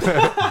on.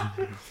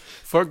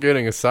 Fuck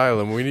getting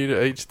asylum. We need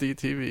an HD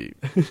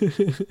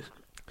TV.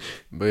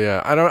 But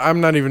yeah,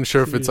 I'm not even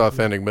sure if it's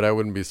authentic, but I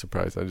wouldn't be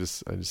surprised. I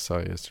just saw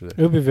it yesterday.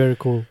 It would be very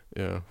cool.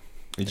 Yeah.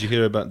 Did you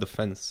hear about the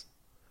fence?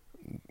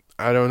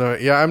 I don't know.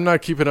 Yeah, I'm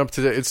not keeping up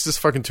to date. It's just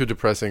fucking too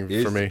depressing for me.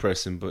 It's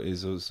depressing, but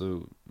it's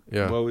also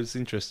well, it's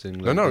interesting.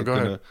 Like go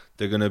ahead.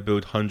 They're gonna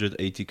build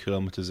 180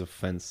 kilometers of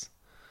fence.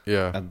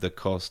 Yeah. At the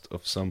cost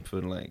of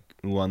something like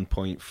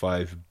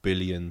 1.5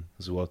 billion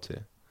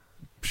zloty.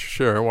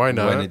 Sure, why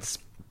not? When it's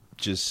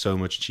just so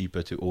much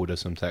cheaper to order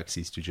some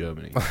taxis to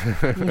Germany.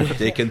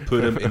 They can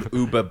put them in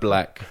Uber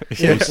Black.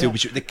 It will still be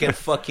cheaper. They can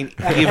fucking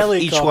give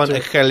each one a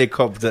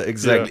helicopter.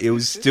 Exactly. It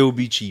will still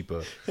be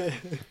cheaper.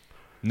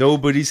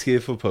 Nobody's here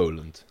for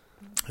Poland.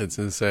 It's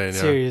insane. Yeah.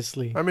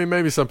 Seriously. I mean,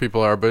 maybe some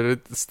people are, but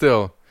it's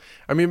still.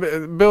 I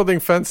mean, building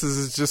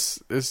fences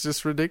is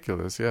just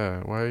ridiculous.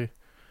 Yeah. Why?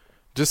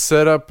 Just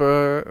set up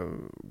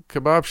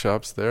kebab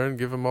shops there and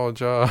give them all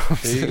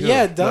jobs.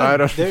 Yeah,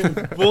 done.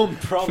 Boom,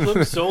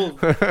 problem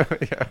solved.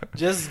 Yeah.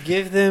 Just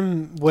give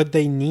them what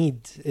they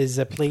need is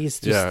a place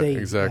to stay. Yeah,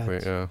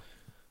 exactly, yeah.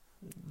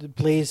 The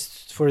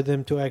place for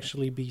them to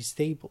actually be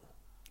stable.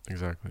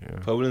 Exactly, yeah.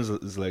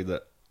 Poland is like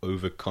that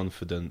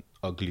overconfident,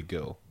 ugly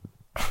girl.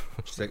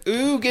 She's like,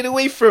 ooh, get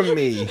away from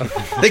me.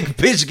 Like,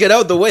 bitch, get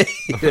out the way.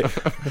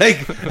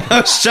 Like,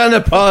 I was trying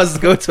to pass,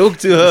 go talk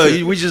to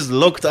her. We just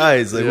locked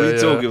eyes. Like, what are you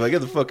talking about?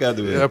 Get the fuck out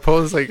of here. Yeah,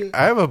 Poland's like,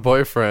 I have a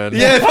boyfriend.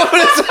 Yeah,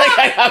 Poland's like,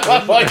 I have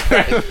a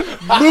boyfriend.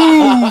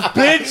 Move,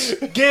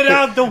 bitch. Get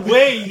out the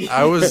way.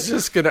 I was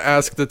just going to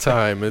ask the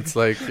time. It's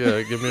like,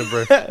 yeah, give me a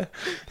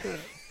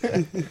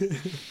break.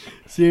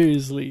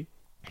 Seriously.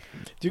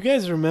 Do you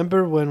guys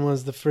remember when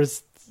was the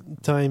first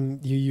time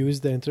you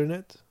used the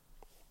internet?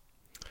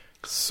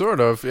 Sort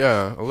of,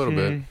 yeah, a little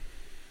bit.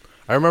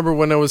 I remember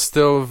when it was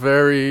still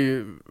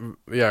very,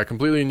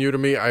 completely new to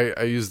me.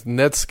 I used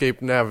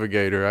Netscape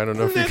Navigator. I don't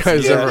know if you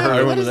guys ever heard. I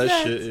remember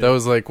that shit. Yeah. That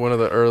was like one of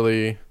the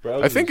early.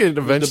 Browsers. I think it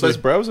eventually. It was the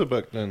best browser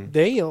back then.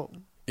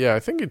 Yeah, I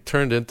think it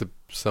turned into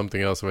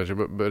something else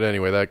eventually. But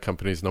anyway, that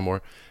company's no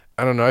more.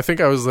 I don't know. I think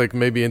I was like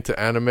maybe into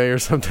anime or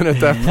something at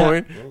that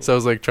point. So I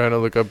was like trying to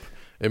look up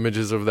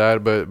images of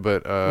that, but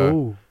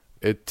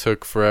it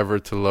took forever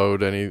to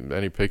load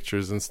any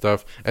pictures and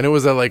stuff. And it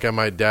was at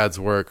my dad's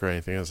work or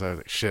anything. So I was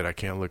like, shit, I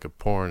can't look at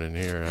porn in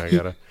here. I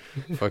gotta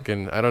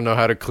I don't know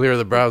how to clear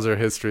the browser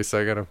history,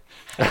 so I gotta.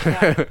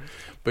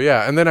 But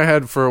yeah, and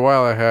then for a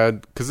while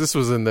because this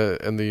was in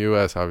the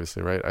US,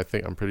 obviously, right?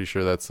 I'm pretty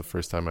sure that's the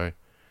first time I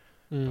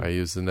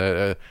used the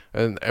net.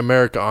 And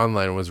America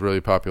Online was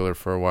really popular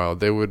for a while.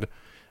 They would.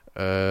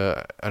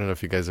 I don't know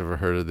if you guys ever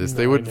heard of this. No,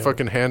 they would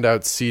fucking hand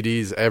out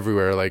CDs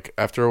everywhere. Like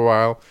after a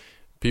while,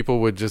 people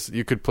would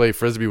you could play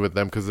Frisbee with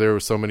them because there were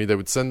so many. They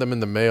would send them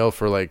in the mail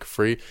for like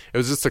free. It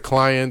was just a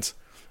client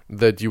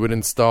that you would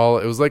install.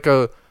 It was like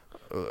a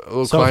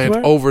little client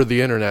over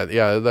the internet.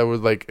 Yeah, that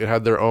would it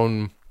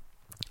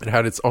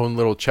had its own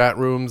little chat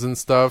rooms and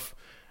stuff.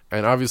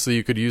 And obviously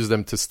you could use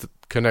them to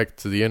connect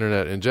to the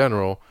internet in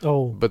general.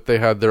 Oh. But they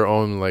had their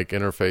own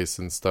interface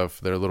and stuff,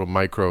 their little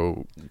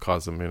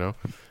microcosm,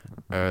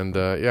 And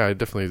I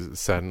definitely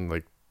sat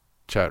in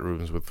chat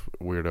rooms with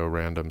weirdo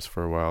randoms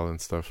for a while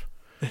and stuff.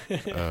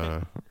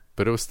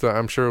 But it was still,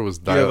 I'm sure it was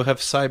dial-up. Do you ever have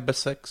cyber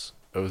sex?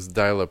 It was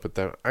dial-up at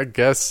that. I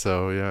guess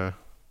so, yeah.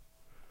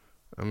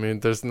 I mean,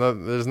 there's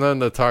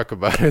nothing to talk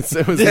about.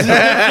 It was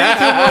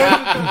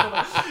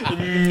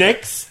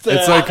next.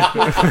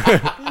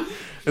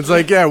 It's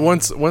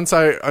once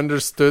I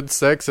understood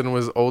sex and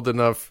was old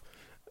enough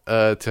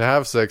to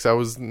have sex, I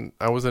wasn't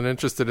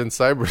interested in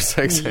cyber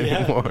sex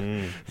anymore.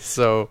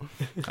 So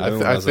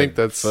I think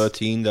that's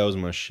 13. That was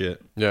my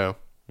shit. Yeah.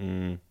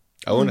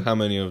 I wonder how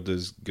many of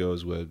those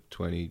girls were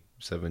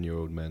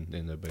 27-year-old men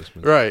in their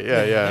basement. Right?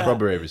 Yeah.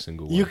 Probably every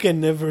single one. You can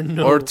never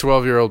know. Or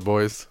 12-year-old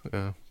boys.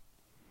 Yeah.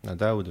 Now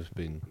that would have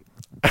been.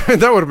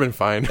 That would have been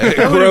fine.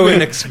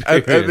 Growing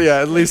experience.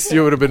 At least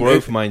you would have been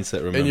growth mindset.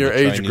 Remember, in your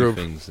age group.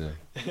 Things, yeah.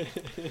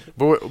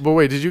 But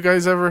wait, did you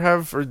guys ever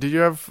have, or did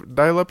you have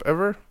dial-up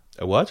ever?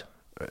 A what?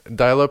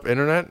 Dial-up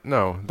internet?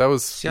 No, that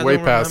was way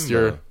past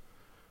your.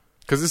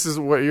 Because this is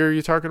what year are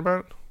you talking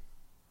about?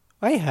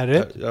 I had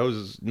it. That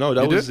was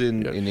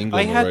in England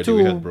already.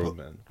 We had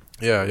broadband.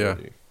 Yeah.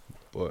 Already.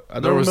 But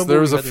there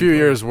was a few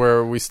years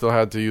where we still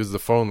had to use the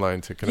phone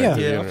line to connect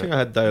to the internet. I think I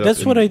had dial-up.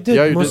 That's what I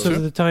did most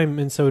of the time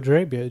in Saudi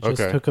Arabia. I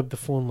just hook up the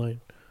phone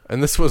line.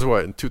 And this was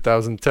in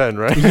 2010,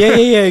 right?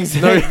 Yeah,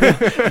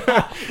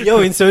 exactly. Yo,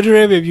 in Saudi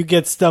Arabia, you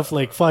get stuff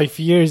 5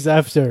 years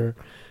after.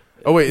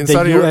 Oh wait, in the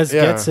Saudi US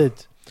gets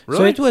it. Really?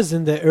 So it was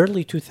in the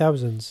early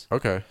 2000s.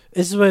 Okay.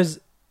 It was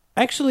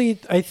actually,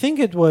 I think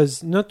it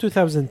was not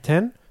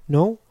 2010,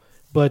 no,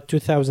 but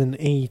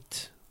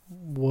 2008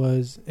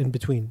 was in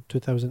between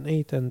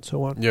 2008 and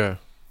so on. Yeah.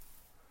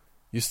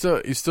 You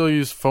still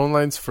use phone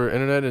lines for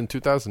internet in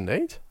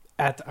 2008?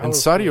 In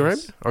Saudi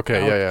Arabia?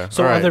 Okay, yeah.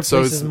 So all other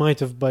places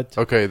might have, but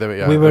okay, then,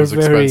 we were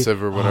very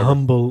expensive or whatever.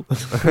 Humble.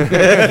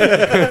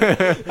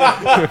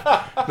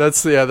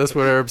 That's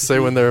what Arabs say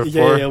when they're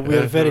poor. Yeah, we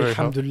are very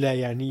alhamdulillah,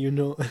 Yeah.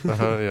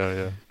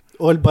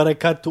 All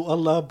barakat to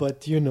Allah,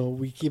 but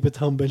we keep it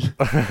humble.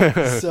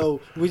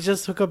 So we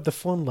just hook up the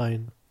phone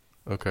line.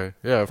 Okay,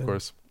 yeah, of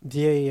course.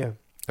 Yeah.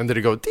 And did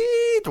it go?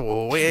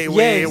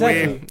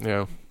 Exactly.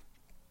 Yeah.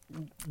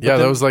 Yeah,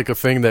 that was a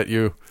thing that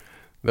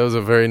That was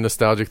a very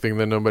nostalgic thing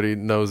that nobody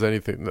knows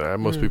anything.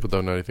 Most people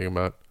don't know anything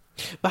about.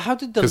 But how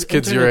did the because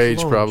kids your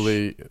age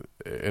probably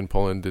in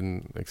Poland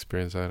didn't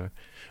experience that.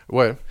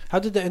 What? How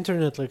did the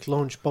internet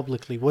launch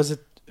publicly? Was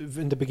it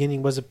in the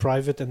beginning? Was it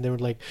private? And they were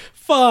like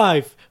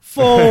 5,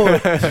 4,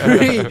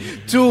 3,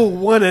 2,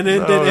 1, and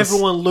then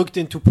everyone looked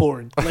into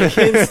porn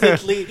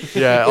instantly.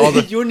 Yeah, all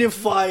the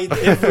unified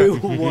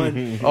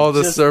everyone. All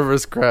the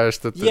servers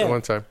crashed at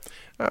one time.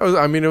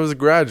 It was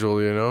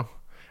gradual.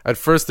 At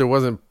first, it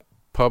wasn't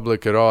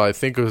public at all. I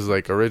think it was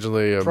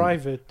originally a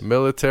private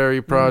military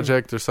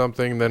project or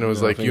something. Then it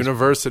was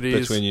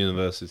universities. Between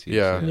universities.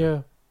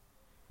 Yeah.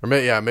 Or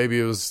maybe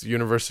it was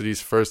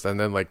universities first, and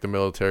then the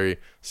military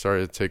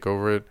started to take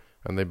over it,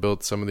 and they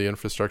built some of the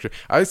infrastructure.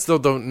 I still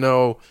don't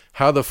know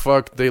how the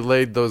fuck they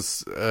laid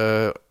those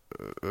what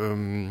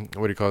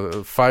do you call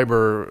it?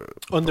 Fiber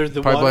under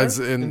the pipelines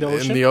water? in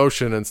the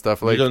ocean and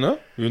stuff. You don't know?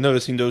 You've never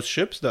seen those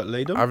ships that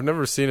laid them? I've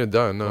never seen it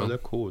done. No. Oh, they're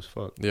cool as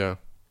fuck. Yeah.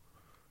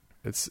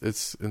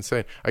 It's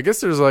insane. I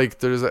guys there's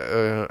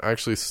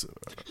actually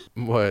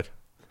what?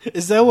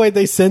 Is that why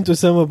they sent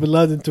Osama bin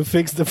Laden to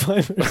fix the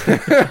fibers?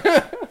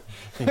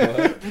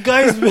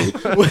 Guys,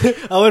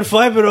 our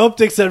fiber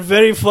optics are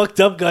very fucked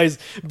up, guys.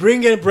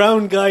 Bring a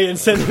brown guy and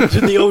send him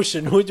to the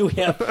ocean. Who do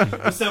we have?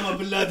 Osama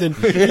bin Laden. Yo,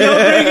 bring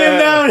him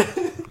down.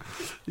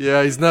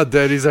 Yeah, he's not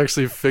dead. He's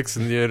actually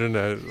fixing the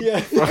internet.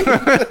 Yeah.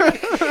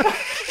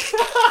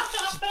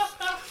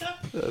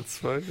 That's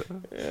fine.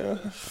 Yeah.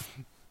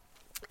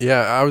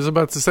 Yeah, I was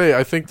about to say,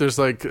 I think there's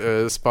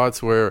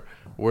spots where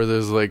where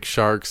there's like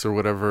sharks or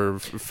whatever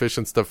fish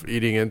and stuff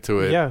eating into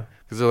it. Yeah.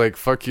 Because they're like,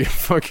 fuck you,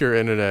 fuck your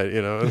internet,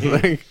 you know? It's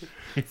like,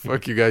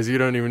 fuck you guys, you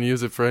don't even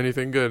use it for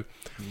anything good.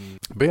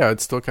 But yeah,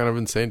 it's still kind of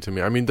insane to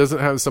me. I mean,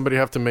 doesn't somebody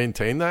have to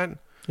maintain that?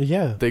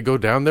 Yeah. They go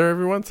down there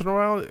every once in a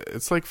while?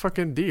 It's like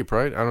fucking deep,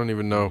 right? I don't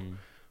even know.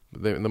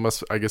 They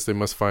must, I guess they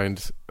must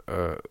find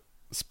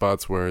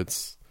spots where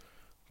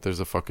there's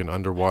a fucking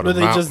underwater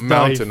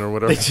mountain or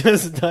whatever. They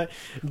just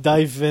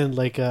dive in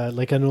like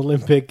an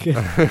Olympic.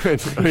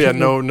 Yeah,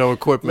 no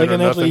equipment like or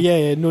nothing. Athlete,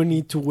 yeah, no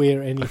need to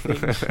wear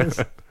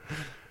anything.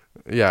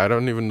 Yeah, I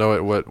don't even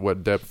know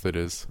what depth it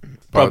is.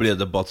 Probably at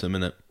the bottom,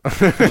 innit?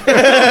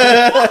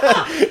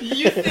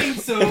 You think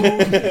so?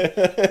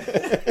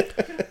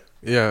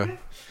 Yeah.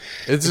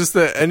 It's just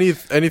that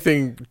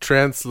anything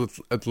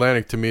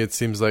transatlantic to me, it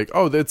seems like,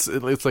 oh, it's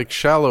like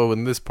shallow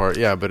in this part.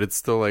 Yeah, but it's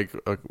still like,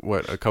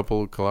 a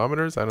couple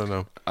kilometers? I don't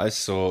know. I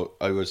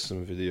watched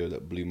some video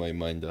that blew my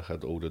mind that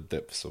had all the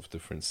depths of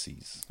different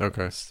seas.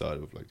 Okay. It started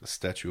with like the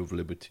Statue of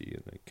Liberty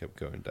and it kept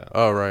going down.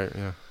 Oh, right,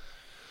 yeah.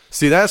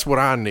 See, that's what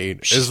I need.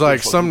 It's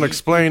like someone to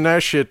explain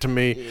that shit to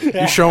me.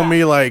 You show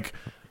me like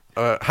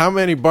how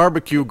many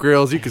barbecue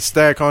grills you could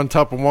stack on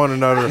top of one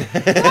another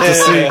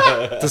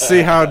to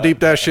see how deep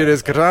that shit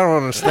is, because I don't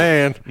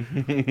understand.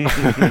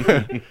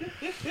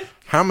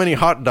 How many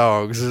hot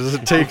dogs does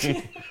it take?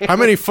 How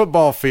many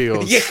football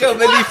fields? Yeah, how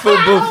many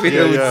football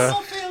fields? Yeah.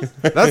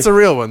 That's a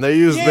real one. They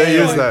use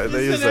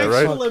that,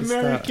 right?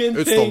 American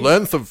It's the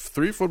length of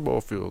 3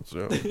 football fields.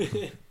 Yeah.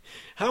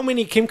 How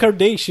many Kim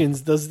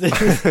Kardashians does this?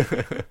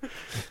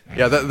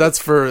 Yeah, that's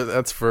for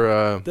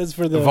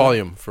the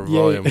volume. For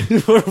volume.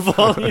 For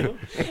volume.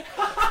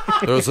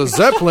 There's a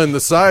Zeppelin the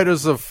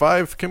size of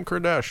 5 Kim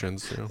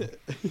Kardashians. You know?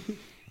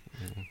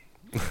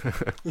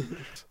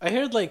 I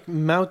heard like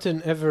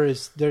Mountain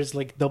Everest, there's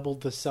like double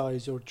the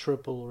size or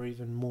triple or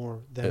even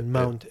more than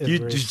Mount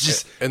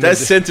Everest. That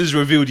sentence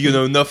revealed you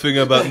know nothing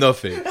about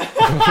nothing.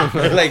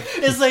 Like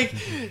it's like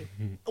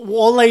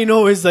all I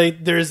know is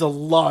like there's a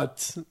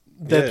lot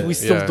that we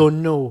still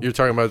don't know. You're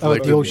talking about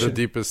like the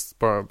deepest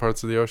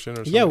parts of the ocean or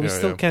something? Yeah, we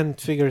still can't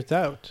figure it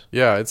out.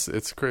 Yeah,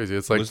 it's crazy.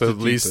 It's like What's the the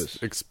least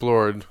deepest?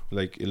 Explored.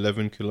 Like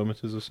 11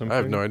 kilometers or something? I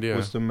have no idea.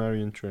 What's the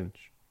Marian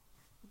Trench?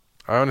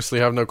 I honestly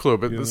have no clue,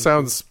 but it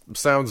sounds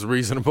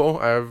reasonable.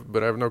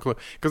 But I have no clue,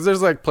 because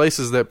there's like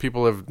places that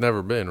people have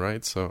never been,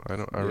 right? So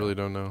I really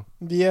don't know.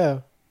 Yeah,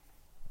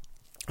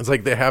 it's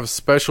like they have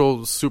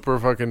special super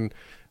fucking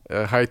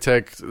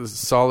high-tech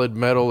solid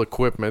metal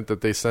equipment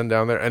that they send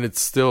down there, and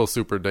it's still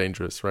super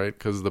dangerous, right?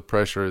 Because the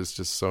pressure is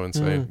just so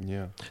insane.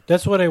 Yeah,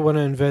 that's what I want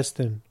to invest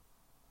in.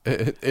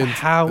 In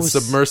house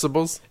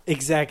submersibles.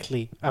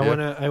 Exactly. I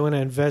wanna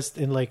invest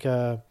in like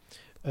an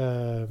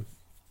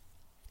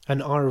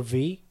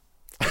RV.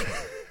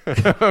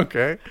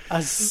 Okay.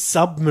 A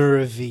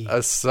sub-RV.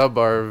 A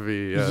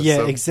sub-RV.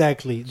 Yeah,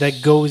 exactly.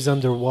 That goes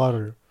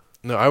underwater.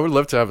 No, I would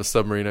love to have a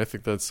submarine. I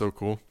think that's so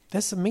cool.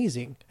 That's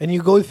amazing. And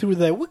you go through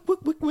that wick.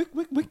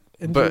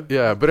 But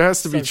it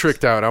has to be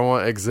tricked out. I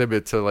want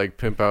Exhibit to like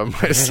pimp out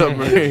my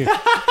submarine.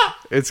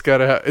 It's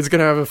gonna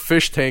have a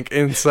fish tank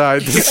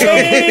inside the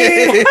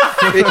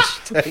fish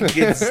tank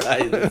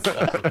inside the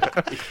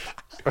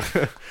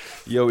submarine.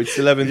 Yo, it's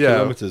 11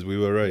 kilometers. We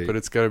were right. But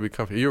it's got to be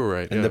comfy. You were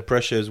right. And the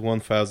pressure is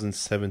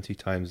 1,070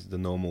 times the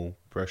normal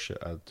pressure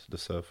at the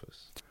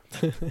surface.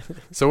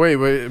 So wait,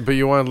 but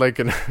you want like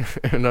an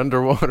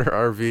underwater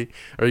RV?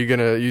 Are you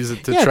gonna use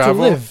it to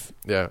travel? To live.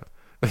 Yeah.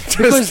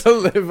 Just to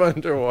live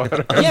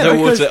underwater.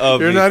 Underwater RV.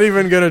 You're not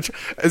even gonna.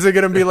 Is it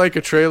gonna be like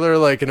a trailer,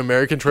 like an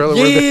American trailer,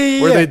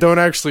 where they don't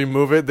actually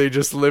move it? They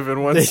just live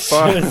in one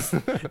spot,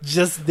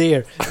 just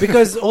there.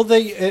 Because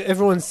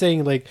everyone's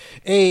saying like,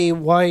 "Hey,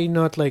 why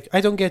not?" Like,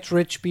 I don't get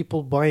rich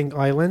people buying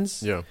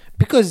islands. Yeah.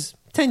 Because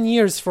 10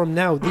 years from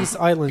now, these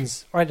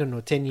islands, I don't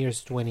know, 10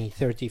 years, 20,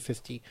 30,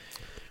 50.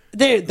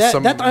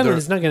 That island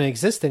is not going to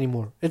exist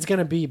anymore. It's going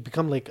to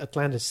become like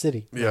Atlantis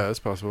City. Yeah, that's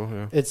possible.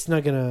 Yeah. It's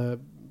not going to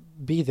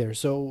be there.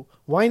 So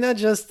why not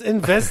just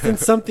invest in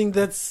something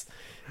that's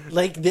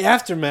like the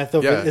aftermath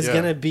of it is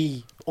going to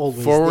be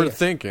always forward there.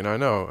 Thinking. I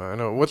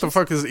know. What the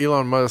fuck is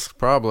Elon Musk's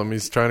problem?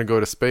 He's trying to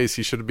go to space.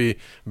 He should be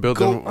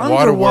building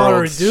water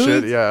worlds.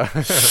 Dude. Shit. Yeah.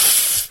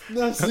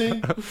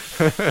 Nothing.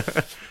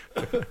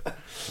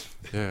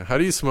 Yeah, how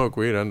do you smoke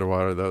weed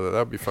underwater though?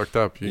 That'd be fucked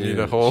up. You need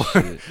a whole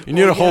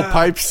whole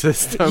pipe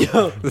system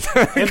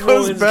that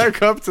goes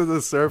back up to the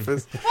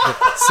surface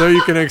so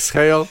you can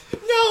exhale.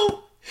 No.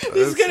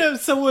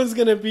 Someone's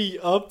gonna be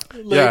up,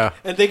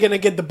 and they're gonna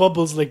get the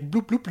bubbles like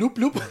bloop bloop bloop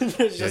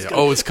bloop.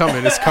 Oh, it's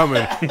coming! It's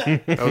coming!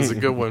 That was a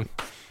good one.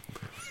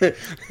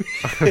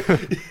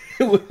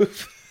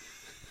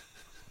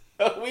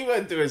 We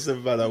went doing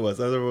some bad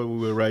hours. I don't know what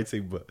we were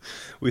writing, but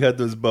we had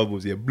those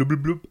bubbles, bloop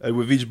bloop bloop, and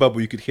with each bubble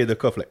you could hear the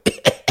cough like.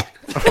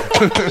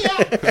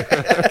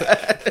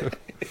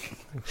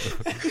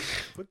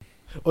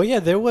 Oh yeah,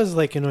 there was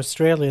like in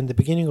Australia in the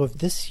beginning of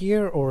this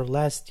year or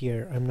last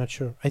year, I'm not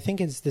sure. I think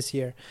it's this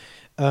year.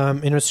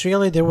 In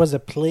Australia there was a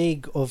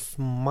plague of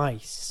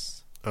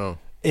mice. Oh.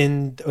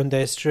 On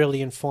the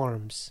Australian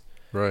farms.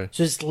 Right.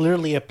 So it's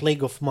literally a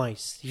plague of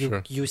mice.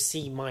 Sure. You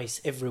see mice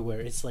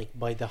everywhere. It's like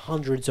by the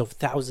hundreds of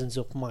thousands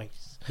of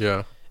mice.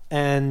 Yeah.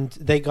 And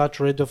they got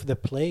rid of the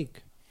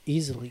plague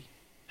easily.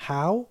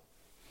 How?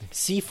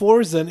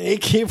 C4s and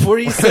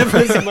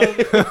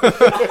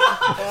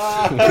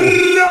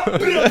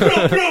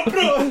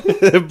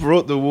AK-47s.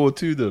 Brought the war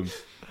to them.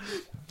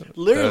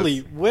 Literally,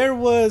 where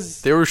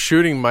was... They were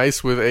shooting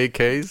mice with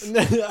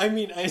AKs? I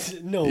mean,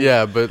 no.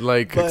 Yeah, but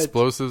like But-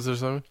 explosives or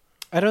something?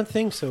 I don't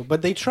think so,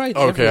 but they tried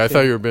Okay, everything. I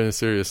thought you were being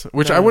serious.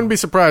 Which No. I wouldn't be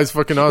surprised.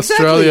 Fucking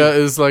Australia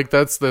is like,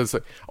 that's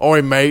the...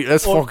 Oi, mate,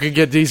 let's Or- fucking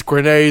get these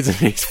grenades and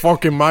these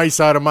fucking mice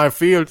out of my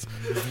fields.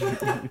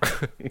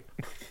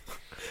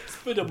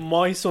 Put a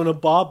mice on a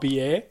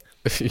barbie, eh?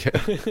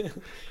 Yeah.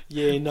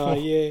 Yeah, no,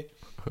 yeah.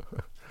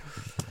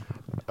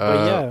 But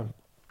Uh, yeah.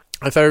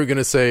 I thought you were going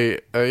to say,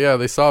 yeah,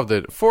 they solved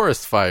it.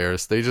 Forest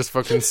fires. They just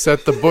fucking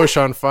set the bush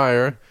on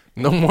fire.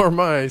 No more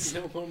mice.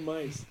 No more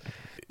mice.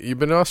 You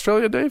been to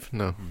Australia, Dave?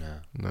 No.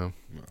 No.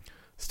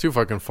 It's too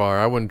fucking far.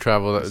 I wouldn't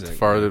travel that Exactly.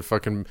 far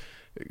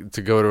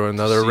to go to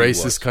another See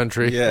racist what?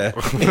 country. Yeah.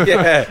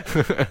 Yeah.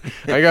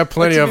 I got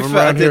plenty But of to be them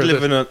fair, around I here.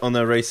 did live on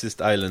a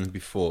racist island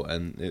before,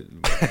 and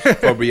it's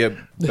probably a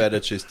better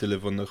choice to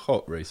live on a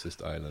hot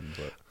racist island.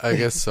 But I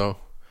guess so.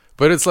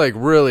 But it's like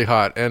really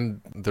hot,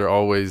 and they're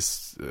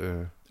always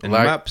and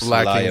maps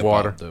lie lacking about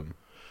water. them.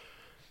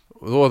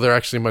 Well, they're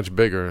actually much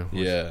bigger.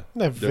 Yeah.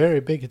 They're very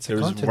big. It's a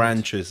There's continent.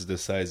 ranches the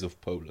size of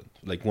Poland.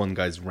 Like one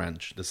guy's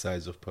ranch the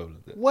size of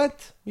Poland.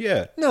 What?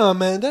 Yeah. No,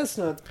 man, that's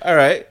not... All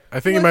right. I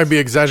think you What? might be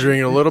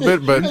exaggerating a little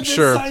bit, but the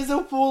sure. size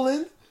of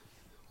Poland?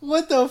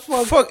 What the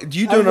fuck? Fuck,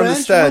 you A don't ranch?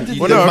 understand. What did The he-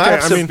 Well, no, okay,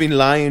 maps I mean- have been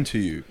lying to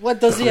you. What,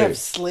 does he Okay. have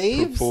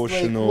slaves?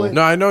 Proportional. Like, what-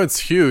 No, I know it's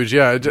huge.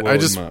 Yeah, I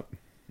World just map.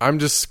 I'm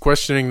just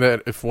questioning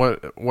that if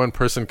one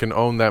person can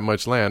own that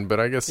much land, but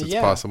I guess it's Yeah.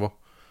 possible.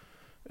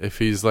 If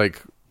he's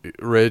like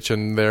rich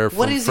and there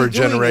What for, is he for doing with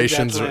that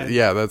generations. land?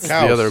 Yeah, that's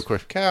Cows. the other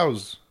question.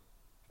 Cows.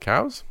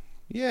 Cows?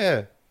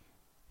 Yeah.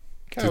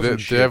 Cows Do they, and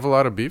do shit. they have a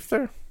lot of beef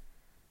there?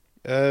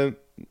 Yeah.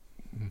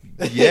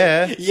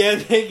 Yeah,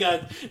 they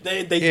Yeah,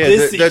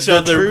 diss each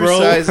other, bro.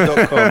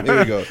 TrueSize.com. Here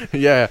we go.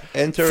 Yeah.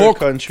 Enter Fuck, a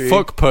country.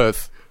 fuck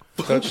Perth.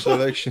 Touch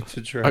selection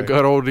to try. I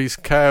got all these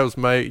cows,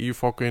 mate. You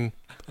fucking...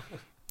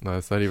 No,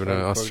 it's not even an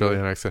Fuck,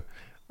 Australian accent.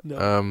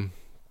 No.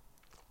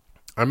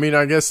 I mean,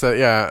 I guess that,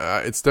 yeah,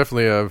 it's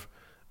definitely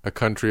a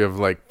country of,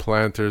 like,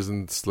 planters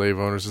and slave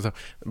owners and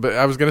stuff. But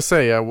I was going to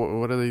say, yeah,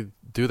 what do they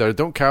do there?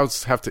 Don't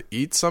cows have to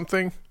eat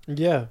something?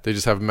 Yeah. They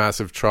just have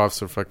massive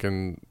troughs of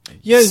fucking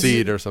Yes.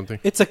 seed or something.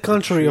 It's a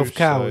country of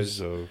cows.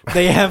 True size of-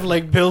 They have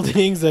like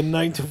buildings and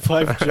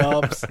 9-to-5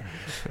 jobs.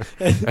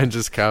 And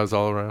just cows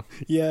all around.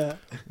 Yeah.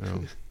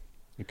 Um,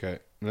 Okay,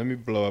 let me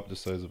blow up the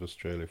size of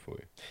Australia for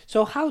you.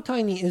 So how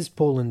tiny is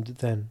Poland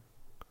then?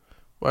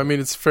 well, I mean,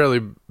 it's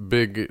fairly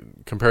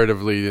big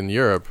comparatively in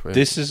Europe.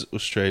 This is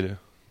Australia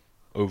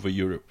over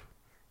Europe.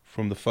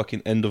 From the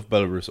fucking end of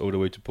Belarus all the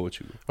way to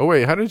Portugal. Oh,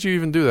 wait, how did you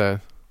even do that?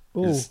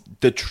 Ooh. It's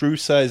the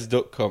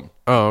TrueSize.com.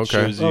 Oh, okay.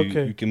 Shows you,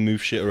 Okay. you can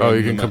move shit around. Oh, you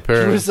on the can map.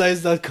 compare.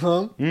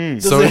 TrueSize.com? Mm.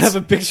 Does So it it's-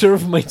 have a picture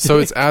of my So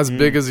it's as Mm.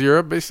 big as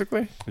Europe,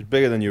 basically? It's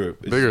bigger than Europe.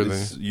 It's, Bigger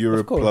it's Europe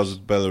Of course. plus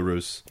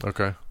Belarus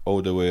Okay.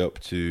 all the way up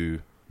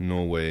to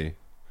Norway,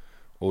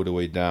 all the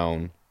way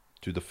down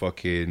to the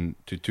fucking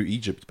to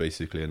Egypt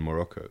basically and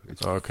Morocco.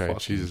 It's Okay, fucking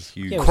Jesus.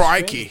 huge. Yeah,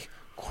 Crikey.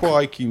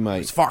 Crikey,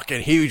 mate. It's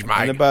fucking huge, And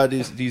mate. about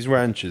these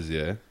ranches,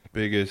 yeah,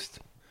 biggest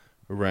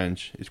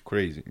ranch is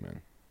crazy,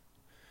 man.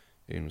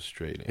 In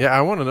Australia. Yeah,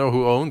 I want to know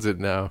who owns it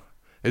now.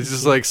 It's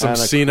just like some And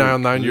a senile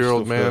quick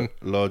 9-year-old list of man.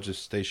 the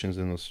largest stations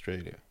in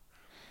Australia.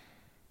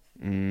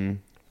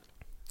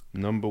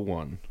 Number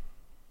 1.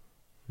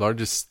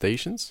 Largest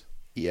stations?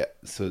 Yeah,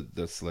 so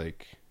that's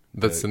like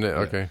That's in it. yeah.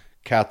 Okay.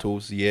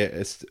 Cattle's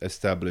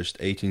established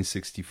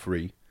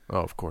 1863.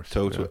 Oh, of course.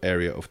 Total Yeah.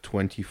 area of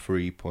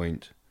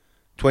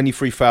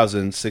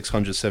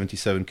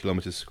 23,677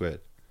 kilometers squared.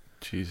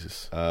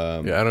 Jesus.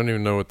 Um, Yeah, I don't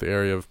even know what the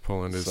area of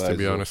Poland is, to size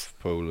be of honest.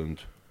 Poland.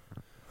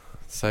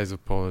 Size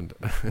of Poland.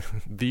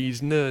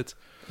 These nuts.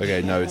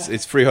 Okay, no,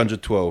 it's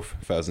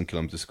 312,000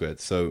 kilometers squared,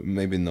 so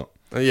maybe not.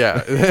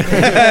 Yeah.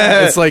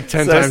 It's like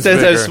 10 So times it's 10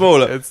 bigger. times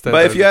smaller. It's 10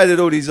 But if times- you added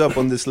all these up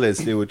on this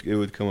list, it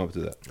would come up to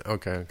that.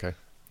 Okay.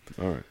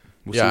 All right.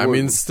 Well, Yeah, so I what-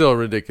 mean, it's still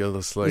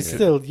ridiculous. Like, It's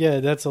still, yeah,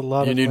 that's a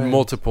lot you of need land.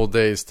 multiple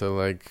days to,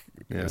 like,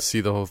 Yeah.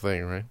 see the whole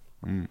thing, right?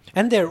 Mm.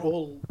 And they're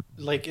all,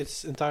 like,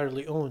 it's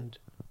entirely owned.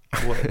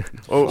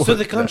 Oh, So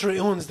the country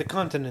owns the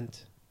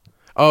continent.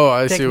 oh,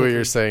 I see what Technically.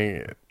 you're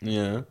saying.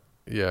 Yeah.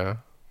 Yeah.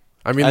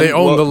 I mean, And they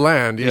own well, the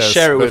land, You yes.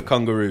 share it with but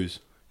kangaroos.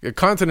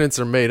 continents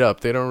are made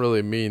up. They don't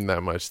really mean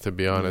that much, to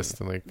be honest.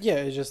 And like, Yeah,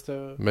 it's just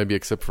maybe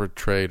except for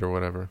trade or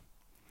whatever.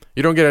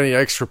 You don't get any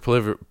extra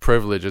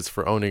privileges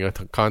for owning a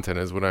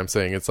continent, is what I'm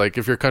saying. It's like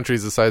if your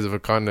country's the size of a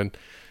continent,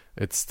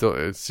 it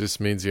just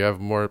means you have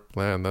more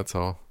land. That's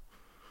all.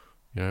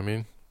 You know what I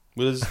mean?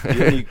 Well, it's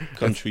the only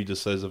country the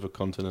size of a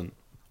continent.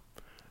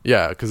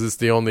 Yeah, because it's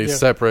the only Yeah.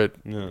 separate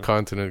Yeah.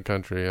 continent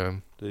country. Yeah.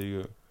 There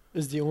you go.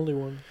 is the only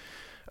one.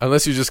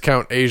 Unless you just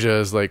count Asia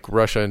as like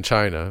Russia and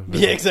China.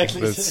 Yeah,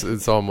 exactly.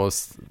 It's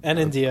almost and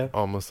India.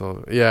 Almost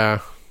all. Yeah,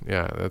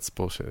 that's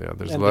bullshit. Yeah,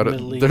 there's And a lot the of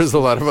Middle there's East. a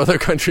lot of other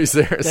countries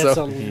there. That's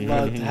So a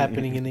lot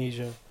happening in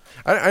Asia.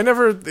 I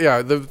never.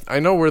 Yeah, I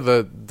know where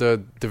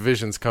the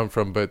divisions come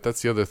from, but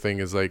that's the other thing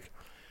is like,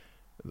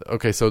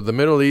 okay, so the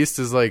Middle East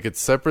is like its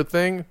separate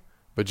thing,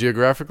 but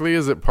geographically,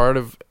 is it part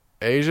of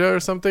Asia or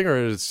something,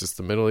 or it's just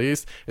the Middle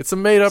East? It's a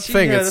made-up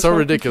thing. Yeah, It's that's so what I'm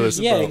ridiculous.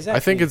 confused about. Yeah, exactly. I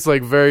think it's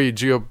like very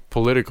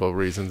geopolitical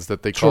reasons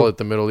that they call True. it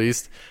the Middle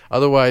East.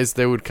 Otherwise,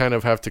 they would kind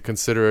of have to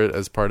consider it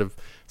as part of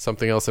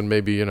something else and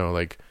maybe, you know,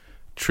 like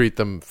treat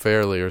them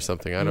fairly or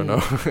something. I don't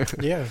know.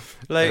 Yeah.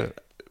 Like,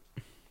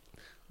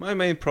 my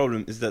main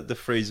problem is that the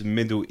phrase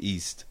Middle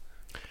East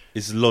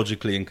is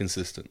logically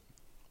inconsistent.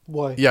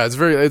 Why? Yeah,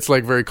 it's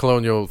like very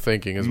colonial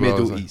thinking as well.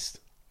 Middle East.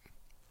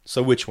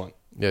 So which one?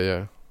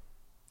 Yeah.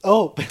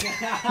 Oh.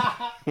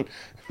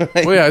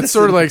 Well, yeah, it's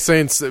sort of like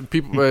saying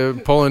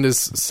Poland is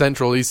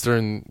Central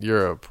Eastern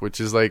Europe,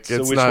 which is like So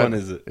it's which not. one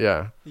is it?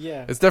 Yeah,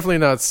 Yeah. it's definitely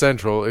not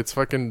central. It's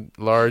fucking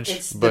large,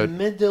 It's the but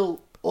middle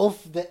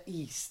of the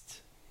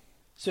east.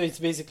 So it's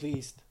basically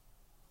east.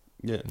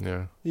 Yeah.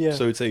 yeah, Yeah.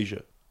 So it's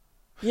Asia.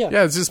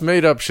 yeah, it's just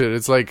made up shit.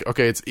 It's like,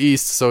 okay, it's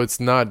east, so it's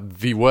not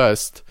the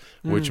west,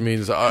 which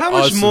means How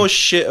much us more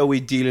shit are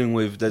we dealing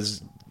with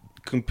that's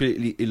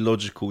completely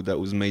illogical that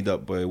was made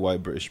up by a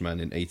white British man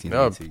in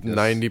 1880?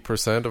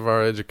 90% of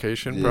our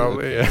education, Yeah,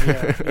 probably.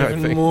 okay. Yeah, I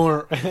Even think.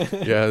 more.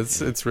 Yeah,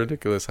 it's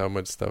ridiculous how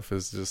much stuff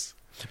is just.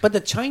 But the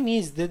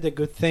Chinese did a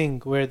good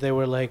thing where they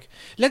were like,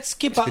 let's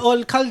keep our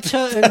old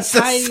culture That's a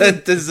inside.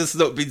 sentence that's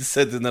not been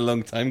said in a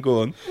long time.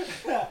 Go on.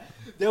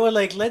 They were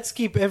like, let's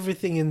keep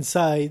everything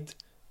inside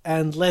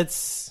and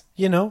let's,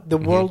 you know, the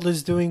Mhm. world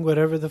is doing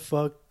whatever the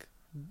fuck.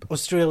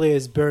 Australia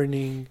is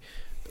burning.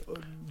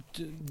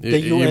 The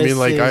You US mean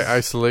like is...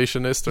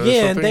 isolationist or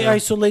Yeah, something? and they Or-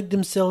 isolate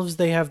themselves.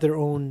 They have their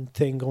own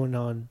thing going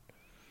on.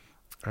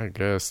 I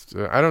guess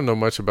I don't know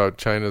much about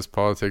China's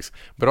politics,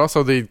 but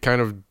also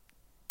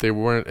they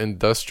weren't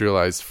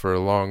industrialized for a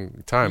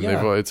long time.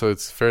 Yeah. So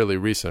it's fairly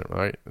recent,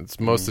 right? It's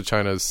most of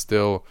China is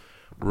still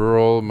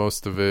rural.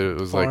 Most of it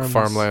was like Farms.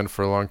 farmland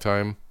for a long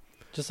time.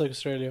 Just like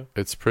Australia.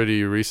 It's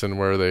pretty recent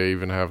where they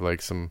even have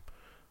like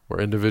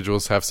where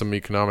individuals have some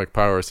economic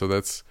power. So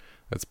that's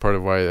part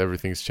of why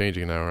everything's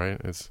changing now, right?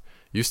 It's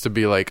used to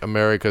be like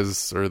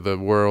America's or the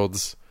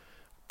world's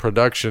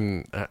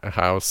production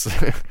house.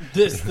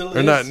 This still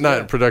Or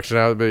not production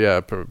house, but yeah,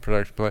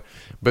 production plant.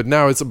 But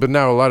now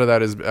a lot of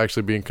that is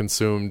actually being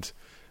consumed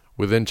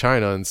within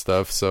China and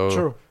stuff. So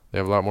True. they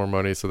have a lot more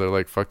money. So they're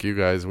like, "Fuck you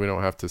guys, we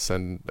don't have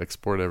to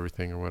export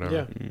everything or whatever."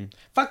 Yeah.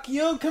 Fuck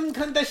you, Kim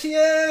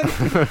Kardashian!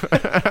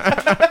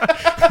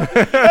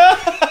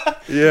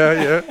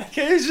 yeah.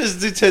 Can you just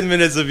do 10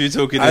 minutes of you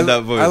talking in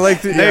that voice? I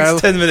like the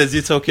Next 10 minutes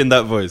you talk in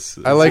that voice.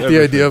 I like the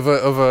Everything. idea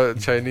of a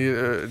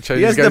Chinese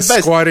Yes, guy the best.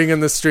 squatting in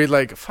the street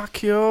like,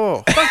 "Fuck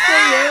you,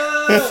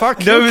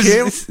 fuck No, you,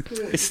 Kim."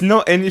 it's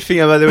not anything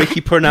about the way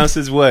he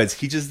pronounces words.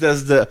 He just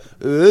does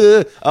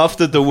the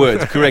after the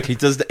word correctly. He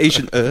does the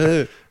Asian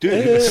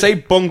Dude, say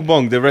bong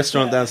bong, the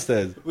restaurant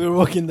downstairs. We were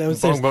walking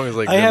downstairs. Bong bong is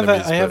like I have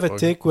Vietnamese, a but-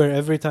 tick where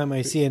every time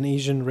I see an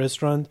Asian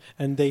restaurant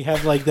and they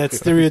have like that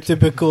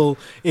stereotypical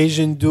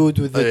Asian dude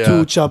with the Yeah.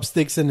 two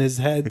chopsticks in his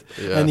head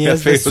Yeah. and he Her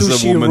has the face was a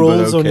sushi woman, but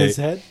rolls on okay. his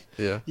head.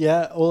 Yeah.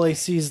 Yeah, all I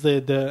see is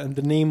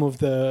the name of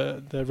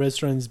the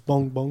restaurant is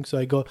Bong Bong, so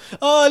I go,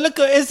 oh look,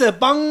 it's a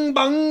Bong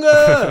Bong.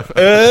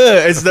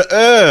 It's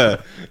the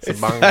It's a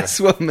manga. That's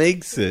what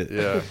makes it.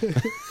 Yeah.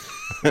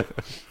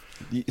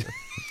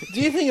 Do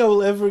you think I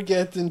will ever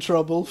get in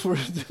trouble for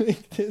doing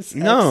this?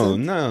 No,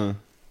 accent?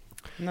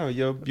 no,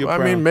 you're Well, I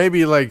brown. mean,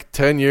 maybe like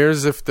 10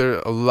 years if there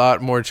a lot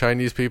more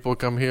Chinese people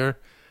come here.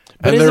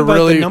 But is it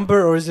about the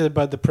number or is it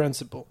about the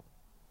principle?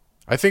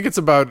 I think it's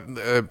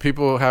about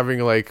people having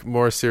like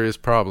more serious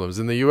problems.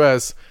 In the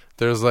US,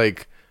 there's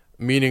like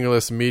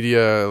meaningless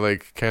media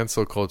like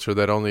cancel culture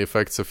that only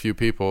affects a few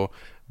people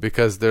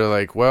because they're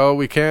like, well,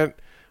 we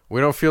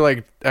don't feel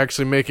like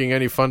actually making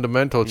any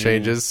fundamental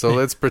changes, so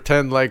let's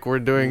pretend like we're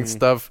doing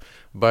stuff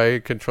by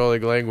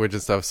controlling language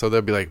and stuff. So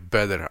they'll be like,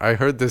 better. I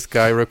heard this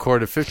guy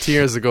recorded 15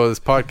 years ago this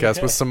podcast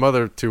with some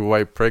other two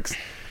white pricks,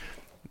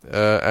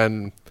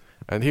 and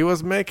he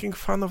was making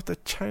fun of the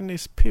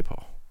Chinese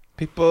people.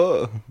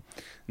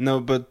 No,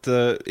 but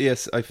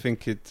yes, I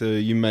think it.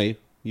 You may,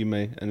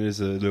 and it is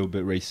a little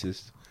bit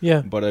racist.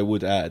 Yeah. But I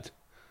would add,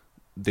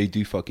 they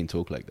do fucking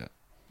talk like that.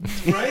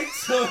 Right?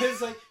 So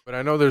it's like... But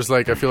I know there's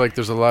like, I feel like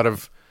there's a lot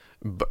of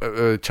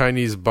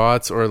Chinese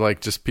bots or like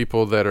just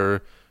people that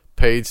are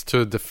paid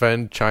to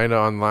defend China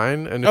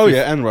online. And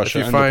and Russia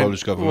and the find-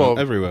 Polish government, well,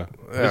 everywhere.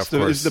 yeah, It's of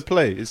course. it's the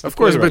play. It's the Of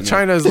course, play but right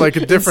China is like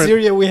a In different...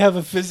 Syria, we have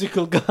a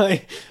physical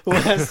guy who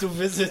has to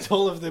visit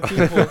all of the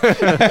people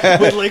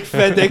with like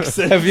FedEx.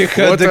 now. And Have you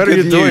heard What the are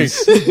good you doing?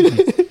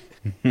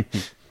 news?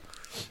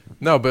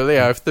 No, but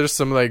yeah, if there's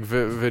some like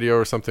video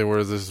or something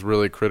where there's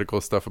really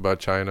critical stuff about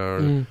China,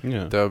 or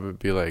Yeah. that would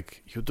be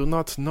like, you do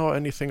not know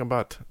anything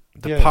about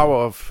the Yeah. power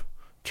of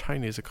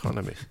Chinese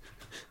economy.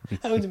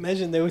 I would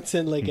imagine they would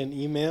send like an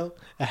email,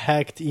 a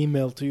hacked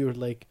email to your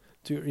like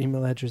to your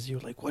email address. You're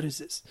like, what is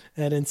this?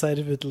 And inside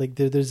of it, like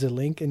there's a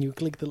link, and you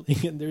click the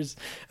link, and there's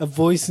a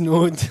voice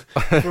note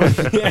from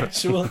the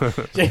actual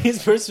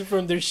Chinese person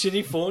from their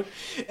shitty phone.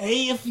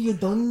 Hey, if you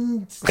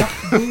don't stop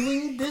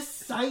doing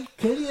this, I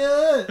kill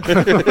you.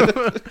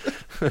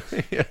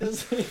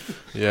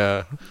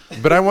 Yeah,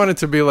 but I want it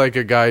to be like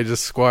a guy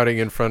just squatting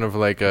in front of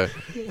like a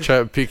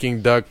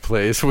Peking duck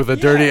place with a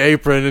dirty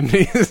apron, and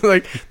he's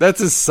like, that's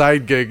his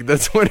side gig.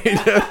 That's what he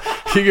does.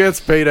 He gets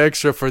paid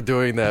extra for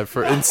doing that,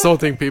 for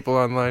insulting people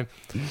online,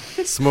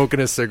 smoking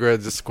a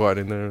cigarette, just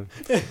squatting there.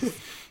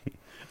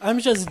 I'm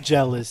just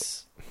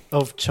jealous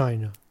of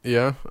China.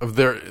 Yeah, of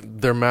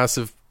their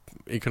massive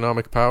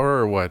economic power,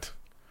 or what?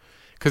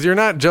 Because you're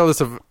not jealous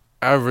of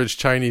average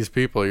Chinese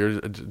people. You're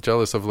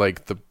jealous of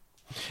like the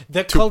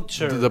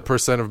culture, the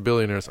percent of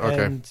billionaires.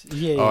 Okay. And,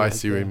 I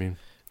see what you mean.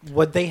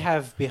 What they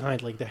have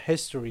behind, like the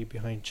history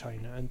behind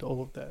China and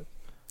all of that.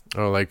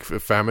 Oh, like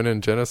famine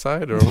and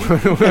genocide, or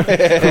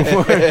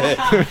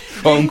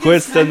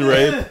conquest and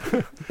rape.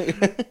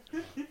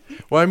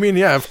 Well, I mean,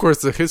 yeah, of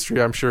course, the history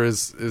I'm sure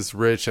is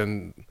rich,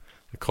 and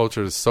the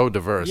culture is so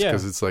diverse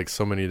because it's like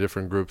so many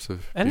different groups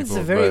of and people.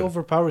 It's a very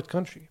overpowered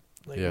country.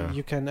 Like, yeah,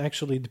 you can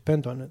actually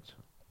depend on it.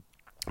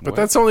 But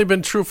that's only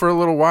been true for a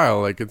little while.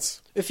 Like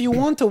it's if you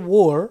want a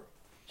war,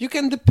 you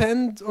can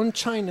depend on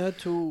China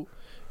to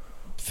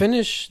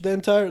finish the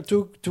entire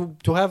to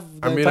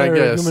have the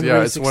entire human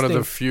race it's one of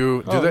the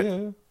few.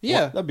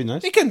 Yeah, well, that'd be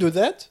nice. They can do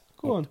that.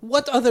 Go on.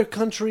 What other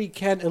country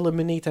can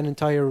eliminate an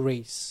entire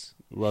race?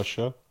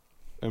 Russia.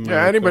 America.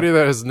 Yeah, anybody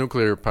that has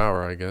nuclear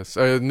power, I guess.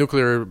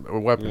 Nuclear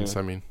weapons,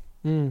 I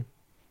mean.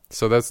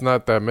 So that's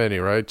not that many,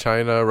 right?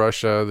 China,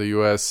 Russia, the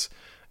U.S.,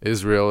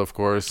 Israel, of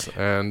course,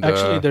 and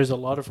actually, there's a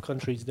lot of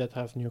countries that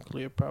have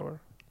nuclear power.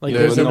 Like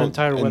there's an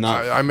entire weapon.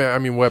 I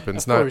mean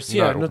weapons, of course,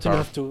 not not power.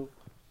 enough to.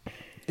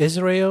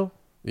 Israel.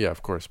 Yeah,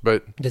 of course,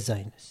 but the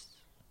Zionists.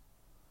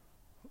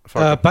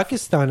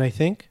 Pakistan, I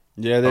think.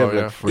 Yeah, they have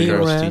like 3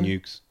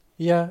 nukes.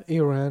 Yeah,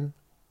 Iran.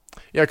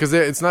 Yeah, because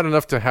it's not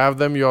enough to have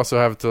them. You also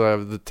have to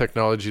have the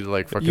technology to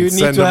like fucking You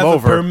send them need to have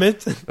over. a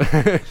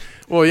permit.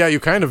 Well, yeah,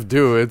 you kind of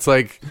do. It's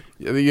like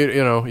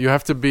you know you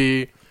have to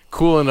be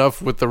cool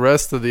enough with the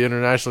rest of the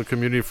international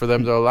community for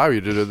them to allow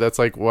you to do it. That's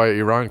like why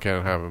Iran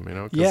can't have them. You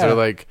know, because they're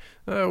like,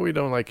 we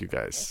don't like you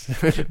guys.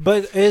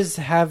 But is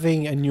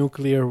having a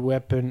nuclear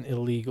weapon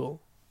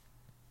illegal?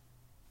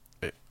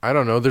 I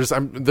don't know. There's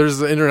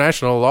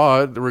international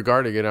law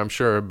regarding it, I'm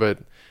sure, but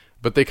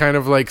they kind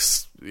of like,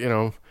 you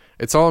know,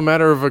 it's all a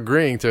matter of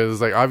agreeing to it.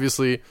 It's like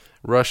obviously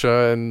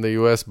Russia and the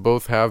US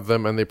both have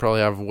them, and they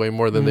probably have way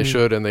more than they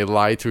should, and they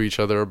lie to each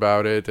other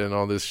about it and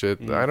all this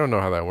shit. I don't know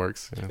how that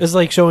works. Yeah. It's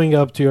like showing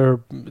up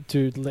to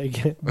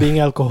like being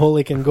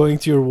alcoholic and going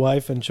to your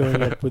wife and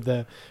showing up with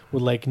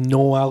like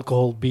no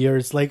alcohol beer.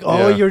 It's like,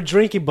 you're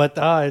drinking, but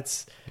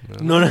it's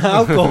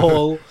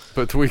non-alcohol.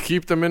 But we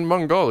keep them in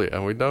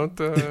Mongolia. We don't.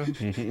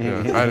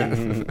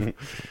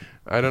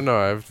 I don't know.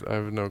 I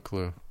have no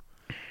clue.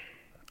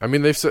 I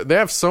mean, they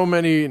have so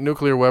many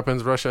nuclear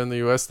weapons, Russia and the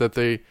U.S., that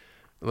they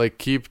like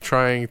keep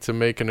trying to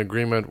make an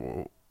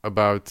agreement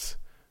about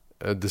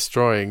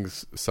destroying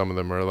some of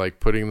them, or like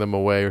putting them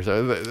away, or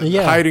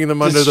hiding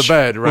them under the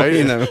bed,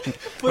 right?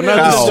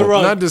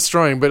 Not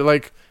destroying, but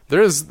like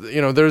there's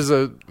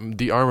a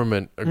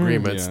dearmament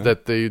agreements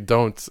that they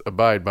don't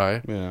abide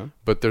by. Yeah.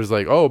 But there's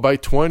like, by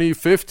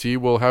 2050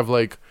 we'll have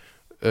like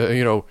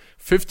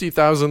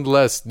 50,000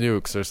 less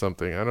nukes or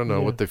something. I don't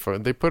know what they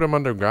put them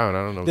underground.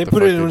 I don't know. They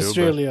put it in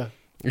Australia.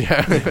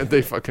 Yeah,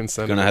 they fucking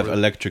send. They're gonna have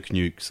electric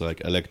nukes,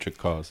 like electric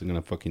cars. They're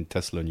gonna have fucking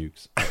Tesla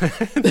nukes.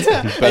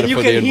 And you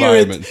can hear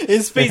it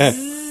in space.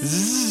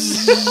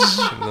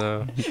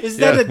 No. Is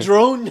that a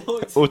drone? No,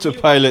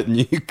 autopilot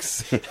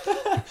nukes.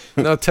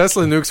 No,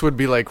 Tesla nukes would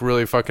be like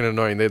really fucking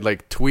annoying. They'd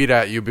like tweet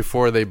at you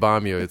before they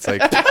bomb you. It's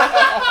like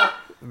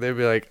they'd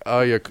be like,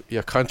 "Oh, your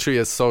country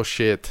is so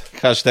shit."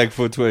 Hashtag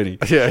 420.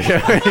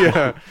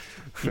 Yeah.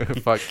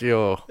 Fuck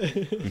you.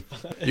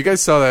 You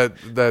guys saw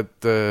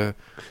that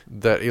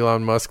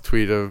Elon Musk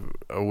tweet a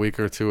week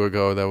or two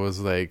ago that was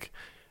like,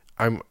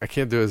 I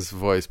can't do his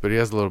voice, but he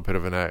has a little bit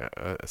of an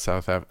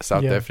South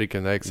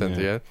African accent.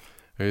 Yeah.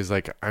 He's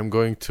like, I'm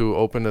going to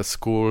open a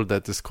school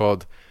that is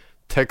called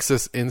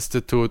Texas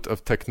Institute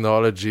of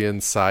Technology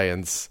and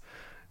Science.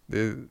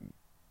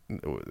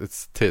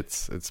 It's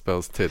tits. It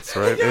spells tits,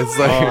 right? It's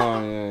like,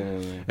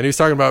 and he's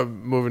talking about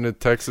moving to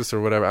Texas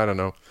or whatever. I don't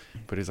know,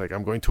 but he's like,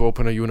 I'm going to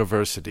open a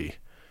university.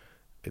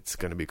 It's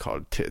going to be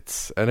called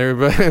Tits, and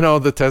everybody and all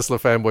the Tesla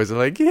fanboys are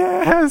like,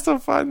 yeah, so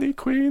funny,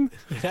 Queen.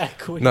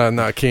 Queen. No,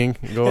 not King.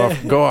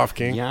 Go off,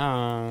 King.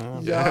 Yeah.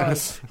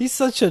 Yes. He's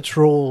such a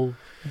troll.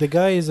 The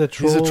guy is a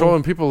troll. He's a troll,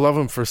 and people love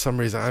him for some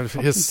reason.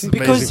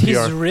 Because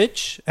he's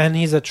rich and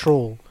he's a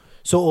troll.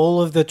 So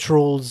all of the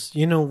trolls,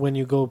 when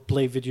you go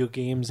play video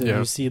games and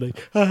you see like,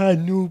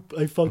 noob,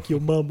 I fuck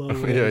your mama.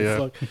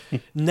 Fuck.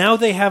 Now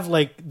they have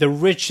like the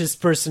richest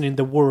person in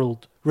the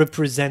world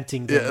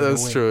representing them. Yeah,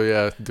 that's true.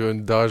 Yeah,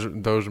 doing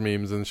Doge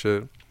memes and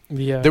shit.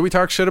 Yeah. Did we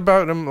talk shit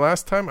about him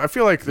last time? I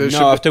feel like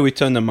after we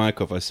turned the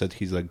mic off, I said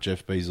he's like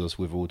Jeff Bezos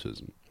with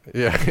autism.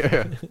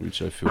 Yeah.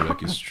 which I feel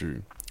like is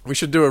true. We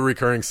should do a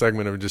recurring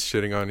segment of just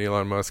shitting on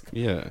Elon Musk.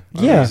 Yeah.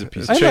 Yeah, He's a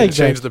piece I of like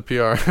Change that.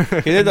 the PR.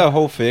 He did that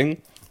whole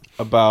thing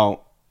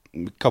about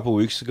a couple of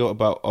weeks ago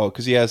about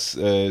because he has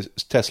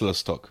Tesla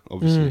stock,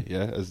 obviously,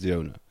 as the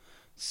owner.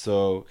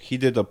 So he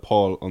did a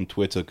poll on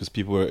Twitter because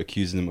people were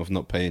accusing him of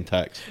not paying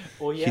tax.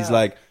 Oh, yeah. He's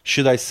like,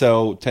 should I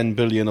sell 10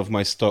 billion of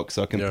my stock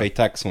so I can Yeah. pay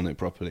tax on it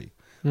properly?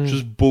 Which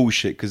is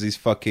bullshit because his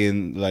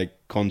fucking like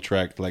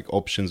contract, like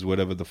options,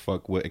 whatever the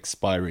fuck, were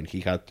expiring. He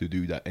had to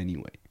do that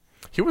anyway.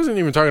 He wasn't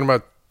even talking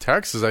about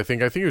taxes. I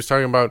think he was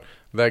talking about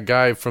that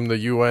guy from the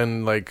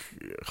UN like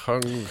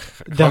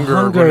hunger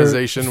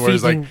organization, where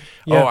he's like,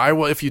 yeah. "Oh, I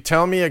will if you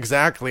tell me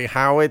exactly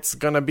how it's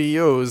gonna be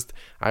used,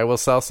 I will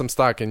sell some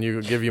stock and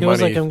give you He money."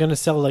 was like, I'm gonna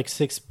sell like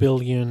 6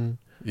 billion.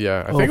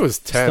 Yeah, I think it was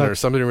 10 or stock.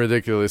 something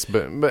ridiculous.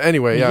 But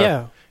anyway,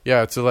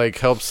 yeah, to like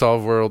help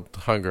solve world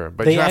hunger.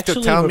 But They you have to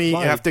actually tell me, you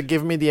replied. have to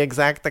give me the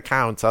exact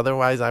accounts,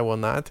 otherwise I will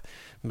not.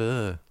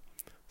 Ugh.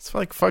 It's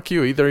like, fuck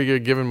you. Either you're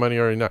giving money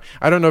or you're not.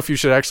 I don't know if you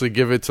should actually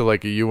give it to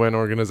like a UN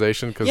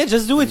organization. Cause Yeah,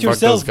 just do it fuck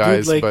yourself, those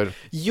guys, dude. Like, but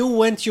you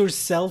went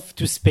yourself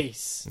to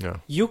space. yeah.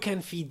 You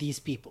can feed these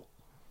people.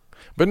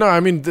 But no, I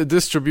mean, the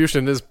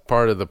distribution is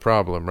part of the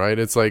problem, right?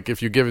 It's like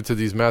if you give it to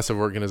these massive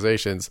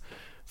organizations,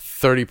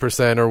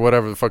 30% or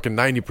whatever, the fucking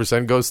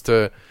 90% goes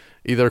to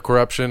either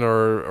corruption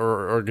or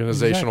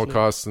organizational Exactly.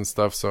 costs and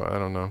stuff. So I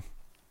don't know.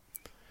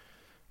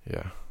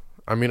 Yeah.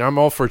 I mean, I'm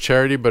all for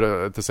charity, but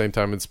at the same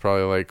time, it's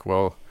probably like,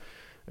 well,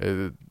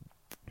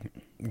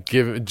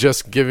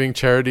 giving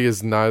charity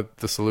is not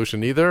the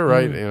solution either,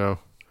 right? You know.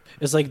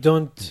 It's like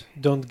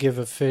don't give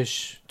a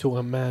fish to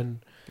a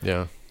man.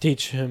 Yeah.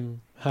 Teach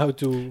him how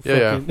to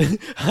Yeah, fucking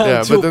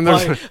but then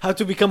there's how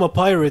to become a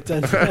pirate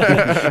and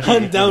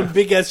hunt down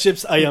big ass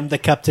ships. I am the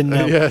captain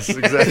now. Yes,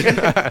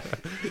 exactly.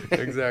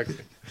 Exactly.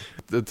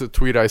 The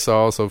tweet I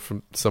saw also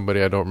from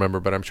somebody I don't remember,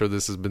 but I'm sure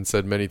this has been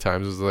said many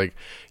times, was like,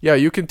 yeah,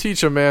 you can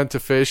teach a man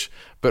to fish,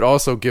 but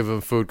also give him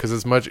food, because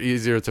it's much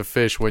easier to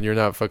fish when you're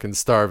not fucking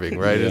starving,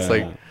 right? It's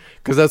like,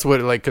 because that's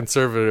what like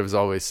conservatives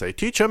always say,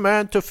 teach a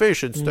man to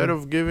fish instead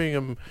of giving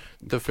him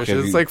to fish. Have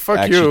It's you like, fuck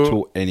actually you.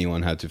 taught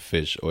anyone how to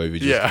fish, or have you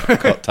just Yeah.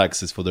 cut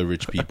taxes for the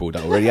rich people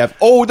that already have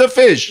all the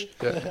fish?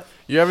 Yeah.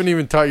 You haven't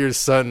even taught your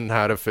son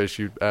how to fish,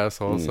 you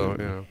asshole. So,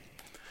 you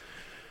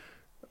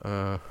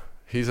know.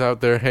 He's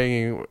out there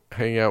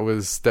hanging out with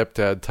his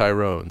stepdad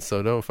Tyrone.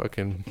 So don't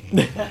fucking.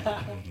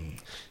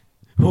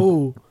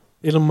 Who?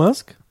 Elon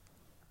Musk?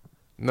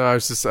 No,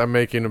 I'm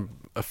making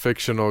a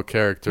fictional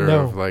character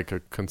No. of like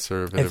a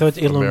conservative I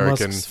thought Elon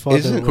American Musk's father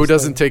Isn't- who was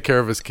doesn't like- take care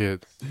of his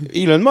kid.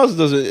 Elon Musk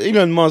doesn't.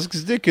 Elon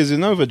Musk's dick is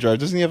in overdrive.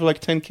 Doesn't he have like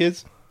 10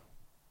 kids?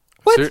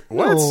 What?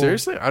 What? No.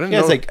 Seriously? I didn't He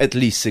know. has like at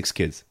least 6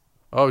 kids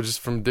Oh,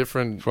 just from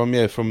different. from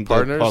the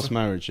Partners? past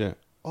marriage. Yeah.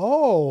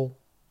 Oh.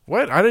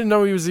 What? I didn't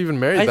know he was even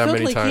married I that thought,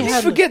 many like, he times.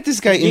 had- Forget this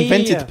guy Yeah,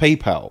 invented yeah.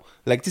 PayPal.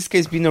 Like this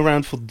guy's been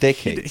around for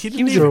decades. He He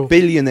didn't was even- a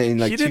billionaire in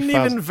like he didn't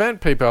 2000. even invent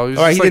PayPal. He was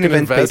All right, just he like didn't an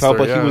invent investor, PayPal,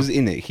 but yeah. he was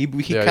in it. He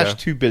Yeah,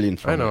 cashed yeah. $2 billion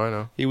from it. I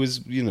know. He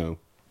was, Yeah.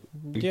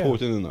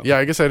 important enough. Yeah,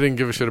 I guess I didn't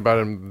give a shit about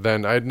him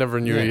then. I never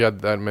knew Yeah. he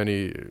had that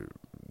many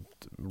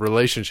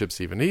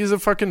relationships even. He's a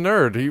fucking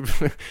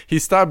nerd. He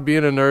stopped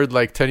being a nerd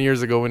like 10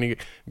 years ago when he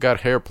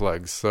got hair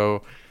plugs.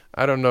 So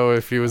I don't know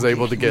if he was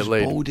able to He get was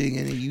laid. balding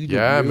and you look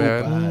Yeah, real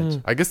man.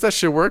 bad. I guess that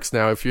shit works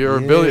now. If you're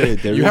a Yeah, billionaire,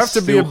 there you is have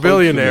to be a still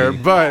billionaire,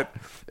 hopefully. but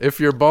if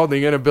you're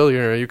balding and a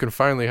billionaire, you can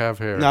finally have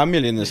hair. Nah,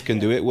 millionaires can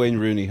do it. Wayne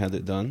Rooney had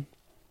it done.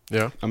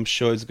 Yeah. I'm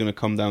sure it's going to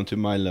come down to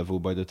my level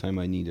by the time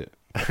I need it.